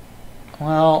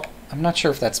 Well, I'm not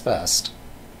sure if that's best.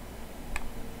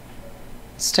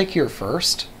 Let's take here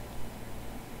first.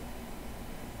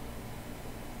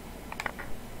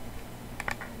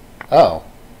 Oh.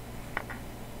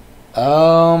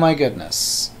 Oh my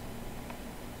goodness.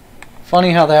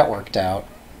 Funny how that worked out.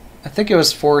 I think it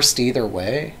was forced either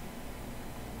way.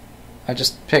 I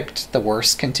just picked the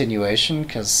worst continuation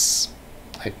because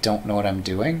I don't know what I'm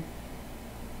doing.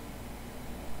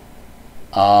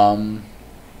 Yeah,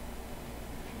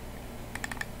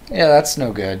 that's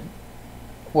no good.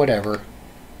 Whatever.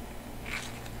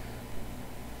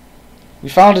 We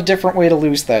found a different way to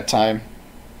lose that time.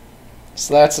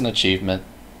 So that's an achievement.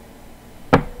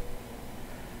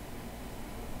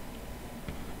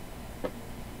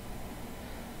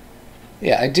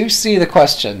 Yeah, I do see the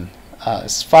question.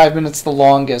 Is 5 minutes the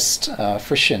longest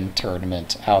Frisian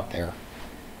tournament out there?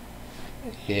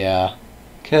 Yeah.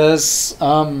 Because,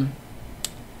 well,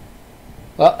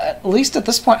 at least at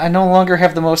this point, I no longer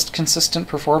have the most consistent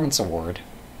performance award.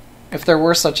 If there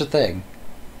were such a thing.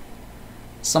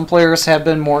 Some players have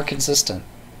been more consistent.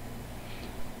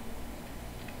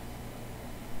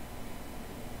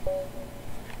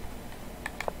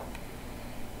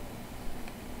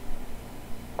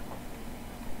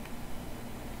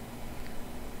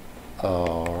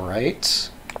 Alright.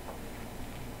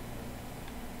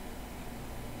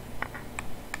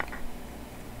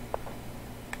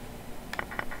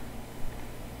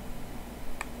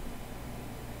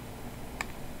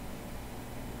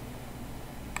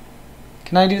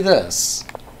 Can I do this?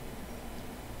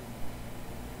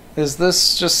 Is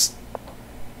this just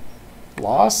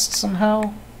lost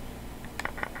somehow?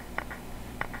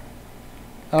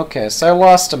 Okay, so I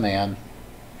lost a man.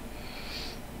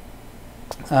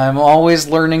 I'm always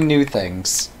learning new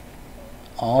things.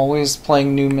 Always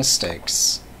playing new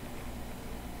mistakes.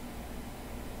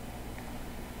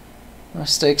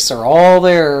 Mistakes are all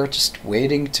there, just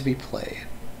waiting to be played.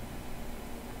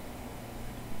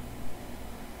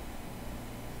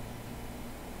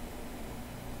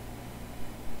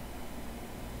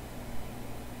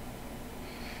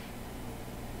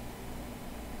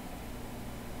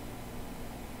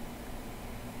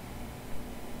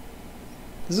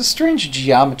 There's a strange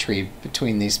geometry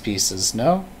between these pieces,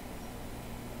 no?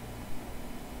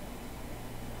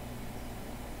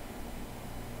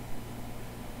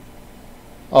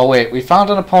 Oh wait, we found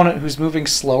an opponent who's moving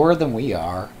slower than we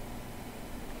are.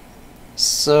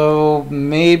 So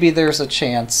maybe there's a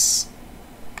chance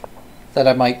that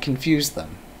I might confuse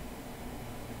them.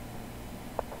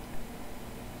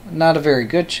 Not a very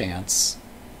good chance,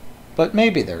 but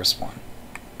maybe there's one.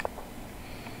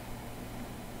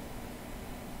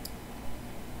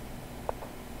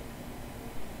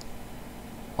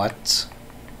 What?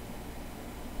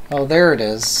 Oh, there it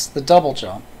is. The double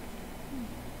jump.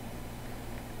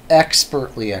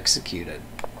 Expertly executed.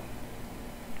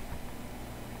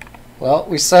 Well,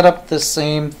 we set up the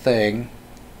same thing.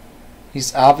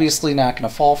 He's obviously not going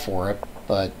to fall for it,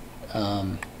 but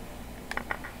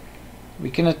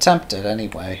we can attempt it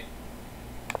anyway.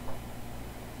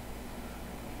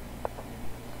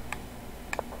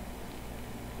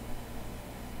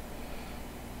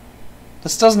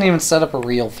 This doesn't even set up a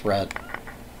real threat.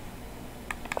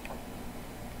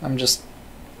 I'm just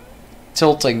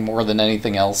tilting more than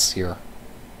anything else here.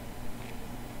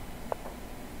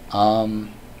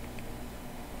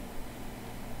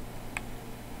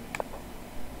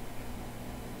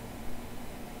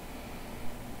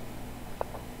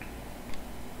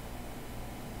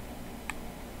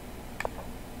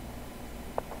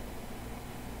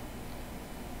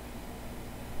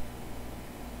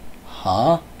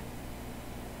 Huh?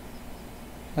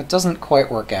 That doesn't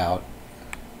quite work out.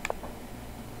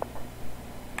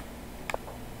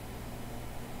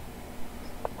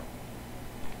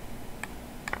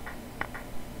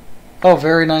 Oh,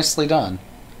 very nicely done.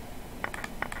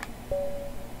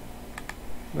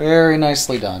 Very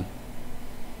nicely done.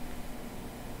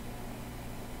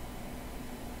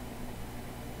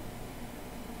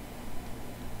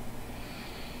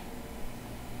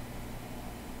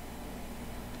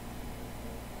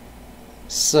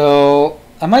 So,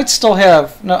 I might still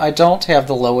have... No, I don't have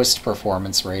the lowest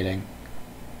performance rating.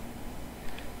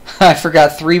 I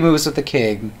forgot 3 moves with the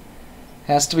king.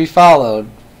 Has to be followed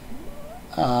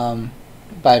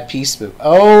by a piece move.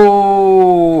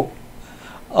 Oh!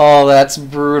 Oh, that's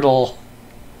brutal.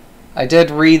 I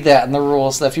did read that in the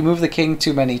rules, that if you move the king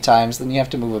too many times, then you have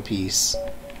to move a piece.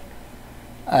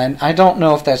 And I don't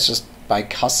know if that's just by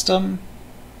custom,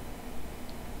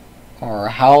 or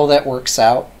how that works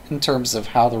out in terms of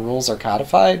how the rules are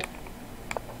codified.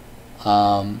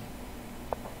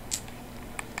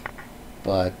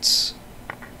 But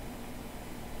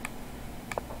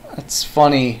It's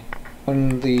funny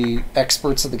when the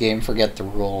experts of the game forget the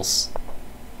rules.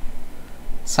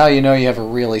 It's how you know you have a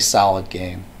really solid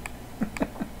game.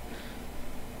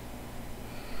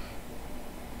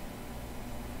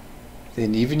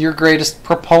 And even your greatest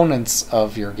proponents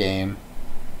of your game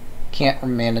can't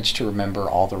manage to remember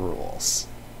all the rules.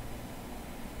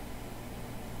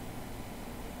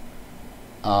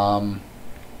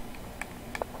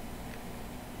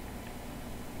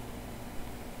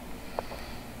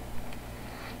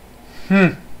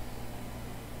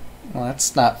 Well,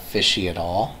 that's not fishy at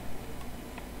all.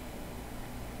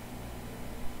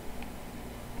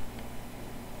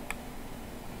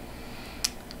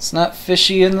 It's not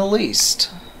fishy in the least.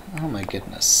 Oh my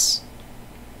goodness.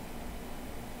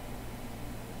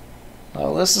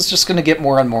 Well, this is just going to get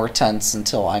more and more tense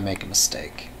until I make a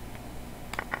mistake.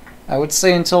 I would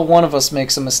say until one of us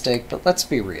makes a mistake, but let's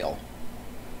be real.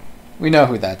 We know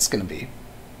who that's going to be.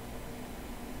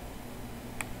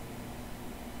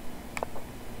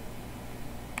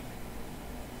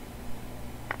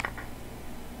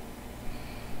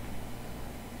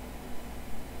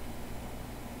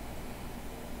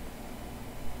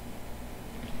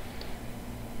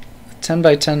 Ten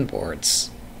by 10 boards.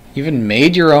 You even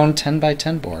made your own 10 by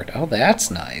 10 board. Oh, that's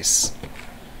nice.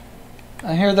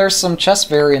 I hear there's some chess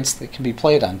variants that can be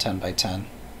played on 10 by 10.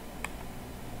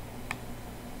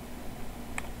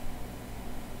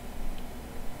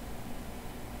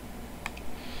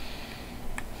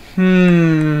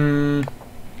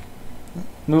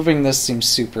 Moving this seems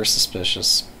super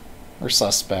suspicious. Or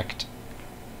suspect.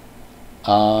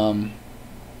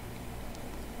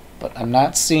 But I'm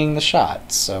not seeing the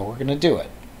shot, so we're going to do it.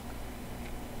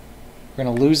 We're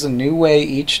going to lose a new way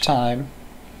each time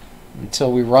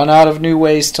until we run out of new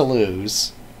ways to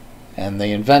lose, and they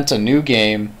invent a new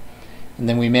game, and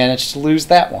then we manage to lose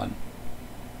that one.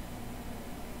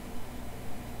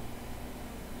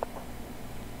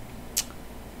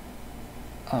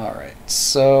 Alright,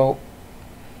 so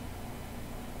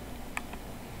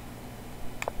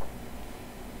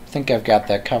I think I've got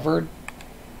that covered.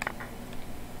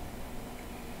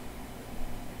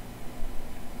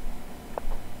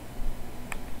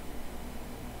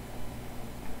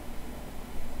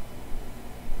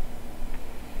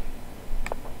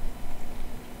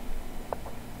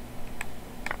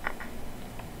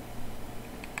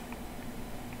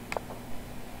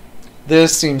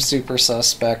 This seems super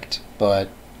suspect, but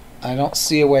I don't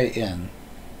see a way in.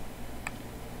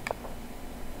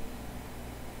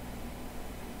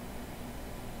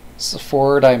 So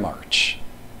forward I march.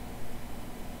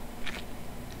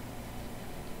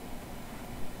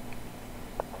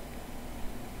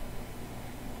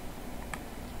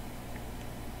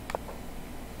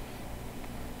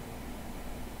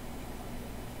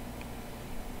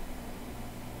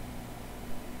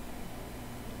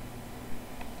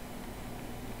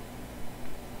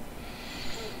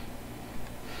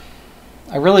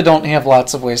 I really don't have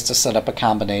lots of ways to set up a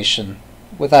combination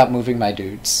without moving my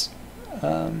dudes.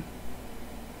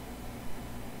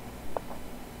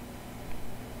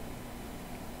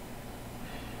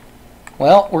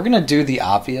 Well, we're going to do the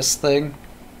obvious thing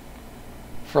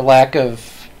for lack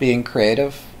of being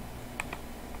creative.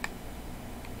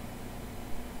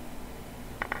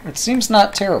 It seems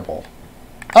not terrible.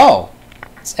 Oh!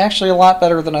 It's actually a lot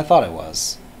better than I thought it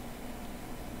was.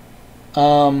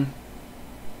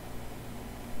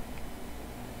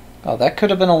 Oh, that could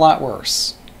have been a lot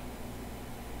worse.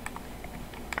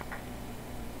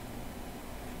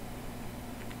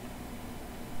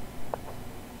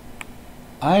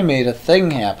 I made a thing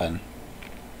happen.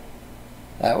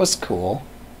 That was cool.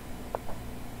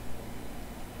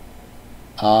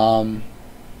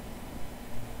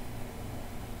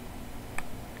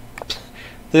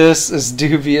 This is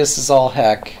dubious as all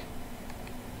heck.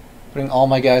 Putting all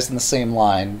my guys in the same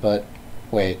line, but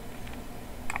wait.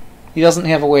 He doesn't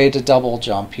have a way to double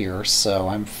jump here, so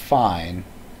I'm fine.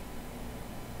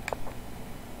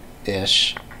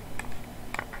 Ish.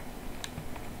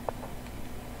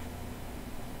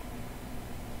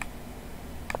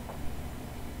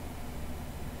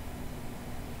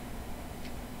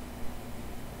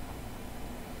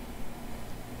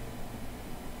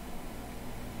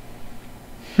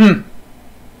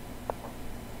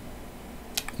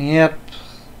 Yep.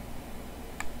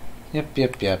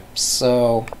 Yep.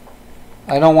 So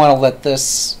I don't want to let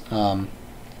this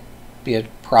be a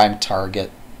prime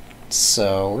target,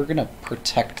 so we're going to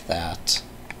protect that.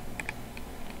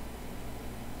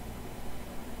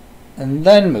 And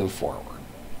then move forward.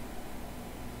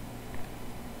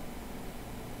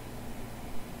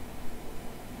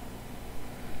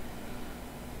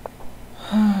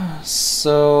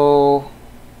 So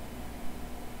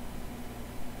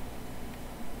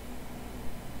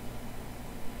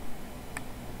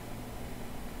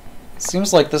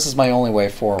Seems like this is my only way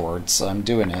forward, so I'm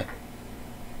doing it.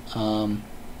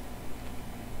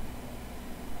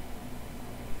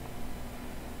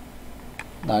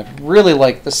 I'd really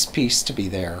like this piece to be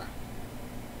there.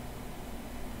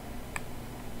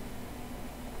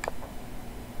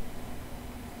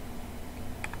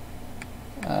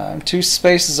 I'm 2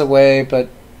 spaces away, but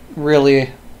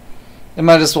really, it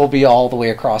might as well be all the way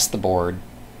across the board.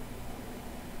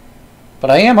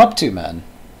 But I am up 2 men.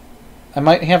 I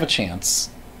might have a chance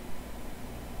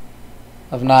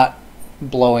of not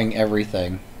blowing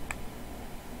everything.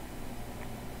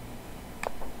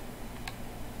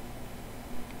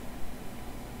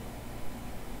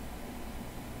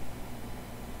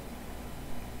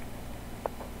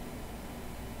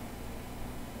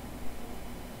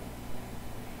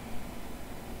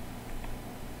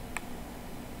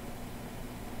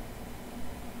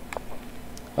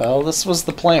 Well, this was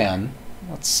the plan.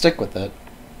 Let's stick with it.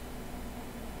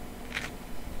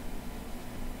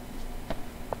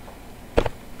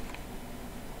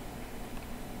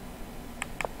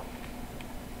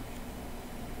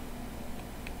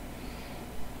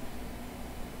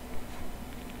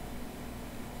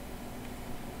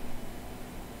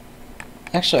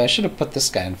 Actually, I should have put this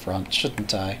guy in front,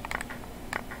 shouldn't I?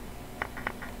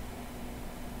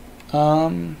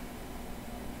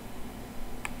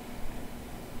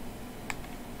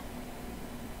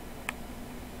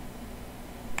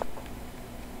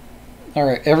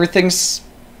 Alright, everything's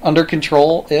under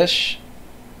control-ish.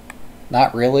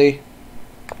 Not really.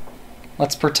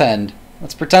 Let's pretend.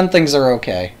 Let's pretend things are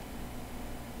okay.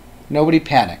 Nobody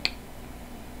panic.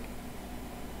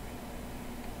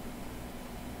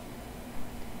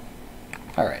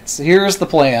 Alright, so here's the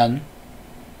plan.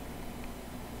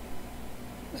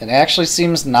 It actually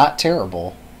seems not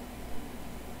terrible.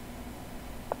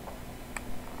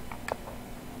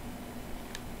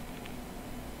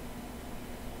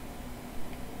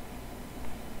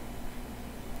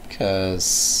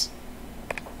 Because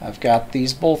I've got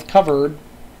these both covered.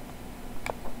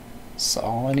 So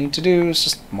all I need to do is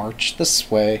just march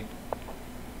this way.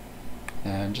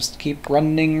 And just keep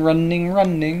running, running,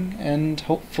 running, and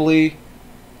hopefully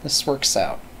this works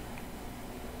out.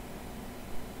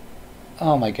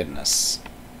 Oh my goodness.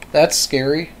 That's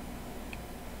scary.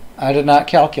 I did not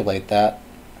calculate that.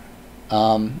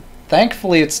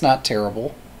 Thankfully it's not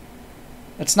terrible.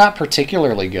 It's not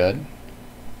particularly good.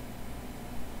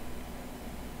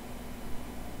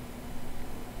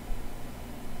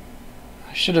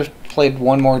 I should have played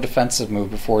one more defensive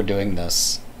move before doing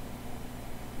this.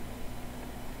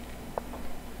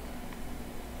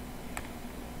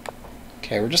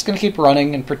 Okay, we're just going to keep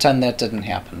running and pretend that didn't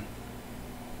happen.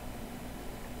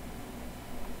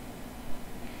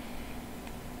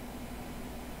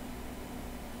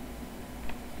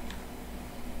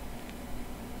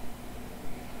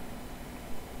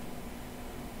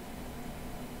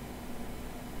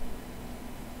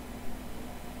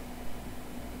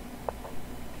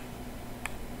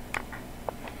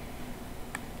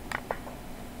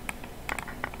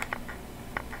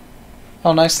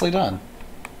 Oh, nicely done.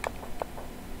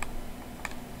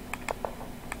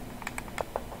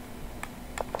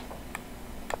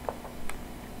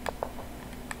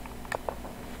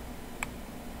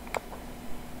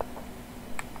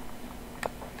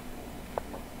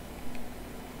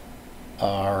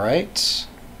 Alright.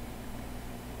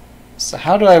 So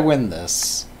how do I win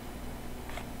this?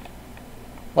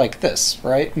 Like this,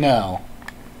 right? No.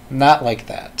 Not like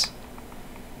that.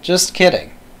 Just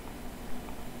kidding.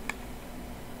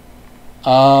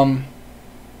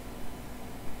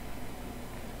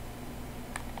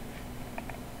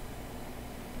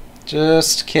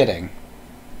 Just kidding.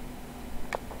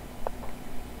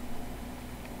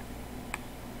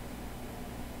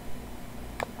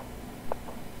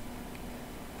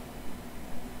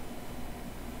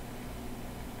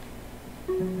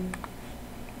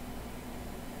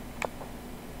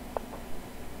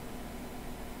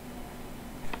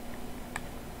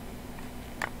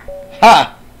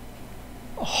 Ha!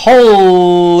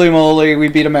 Holy moly, we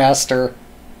beat a master.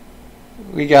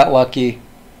 We got lucky.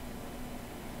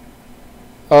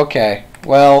 Okay,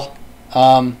 well,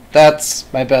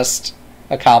 that's my best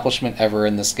accomplishment ever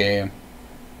in this game.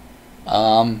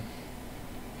 I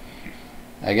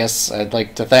guess I'd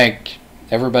like to thank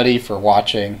everybody for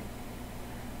watching.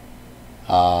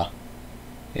 Yeah,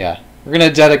 we're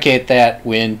gonna dedicate that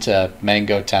win to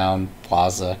Mango Town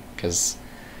Plaza, because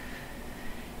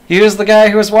he was the guy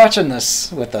who was watching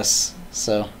this with us,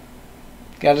 so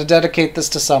gotta dedicate this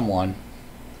to someone.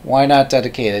 Why not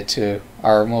dedicate it to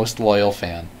our most loyal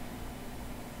fan?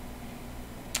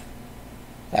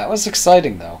 That was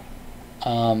exciting, though.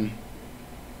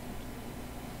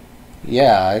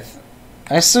 Yeah,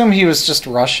 I assume he was just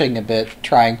rushing a bit,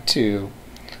 trying to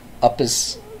up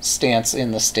his stance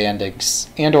in the standings,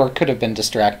 and or could have been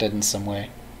distracted in some way.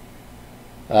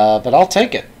 But I'll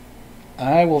take it.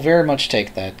 I will very much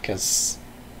take that, because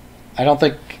I don't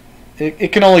think...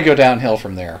 It can only go downhill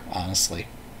from there, honestly.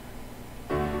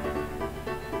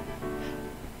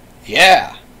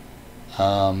 Yeah!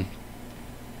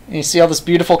 You see all this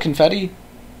beautiful confetti?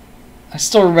 I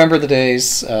still remember the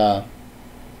days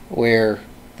where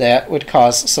that would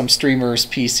cause some streamers'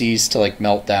 PCs to like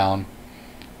melt down,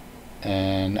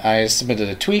 and I submitted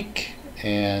a tweak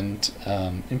and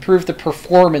improved the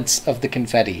performance of the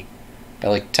confetti by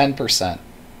like 10%,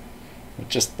 with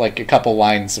just like a couple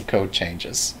lines of code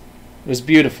changes. It was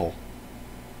beautiful.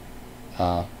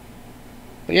 But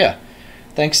yeah,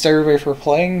 thanks to everybody for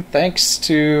playing. Thanks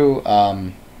to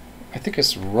I think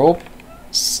it's Rope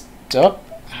Stup,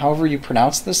 however you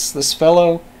pronounce this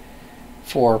fellow,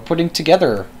 for putting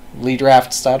together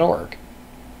leadrafts.org.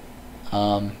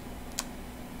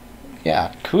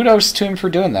 Yeah, kudos to him for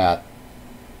doing that.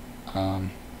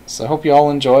 So I hope you all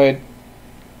enjoyed.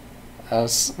 It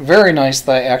was very nice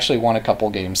that I actually won a couple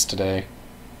games today.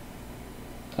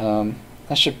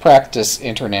 I should practice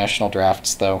international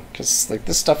drafts though, because like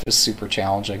this stuff is super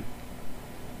challenging.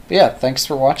 But yeah, thanks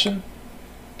for watching,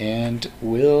 and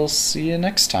we'll see you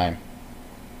next time.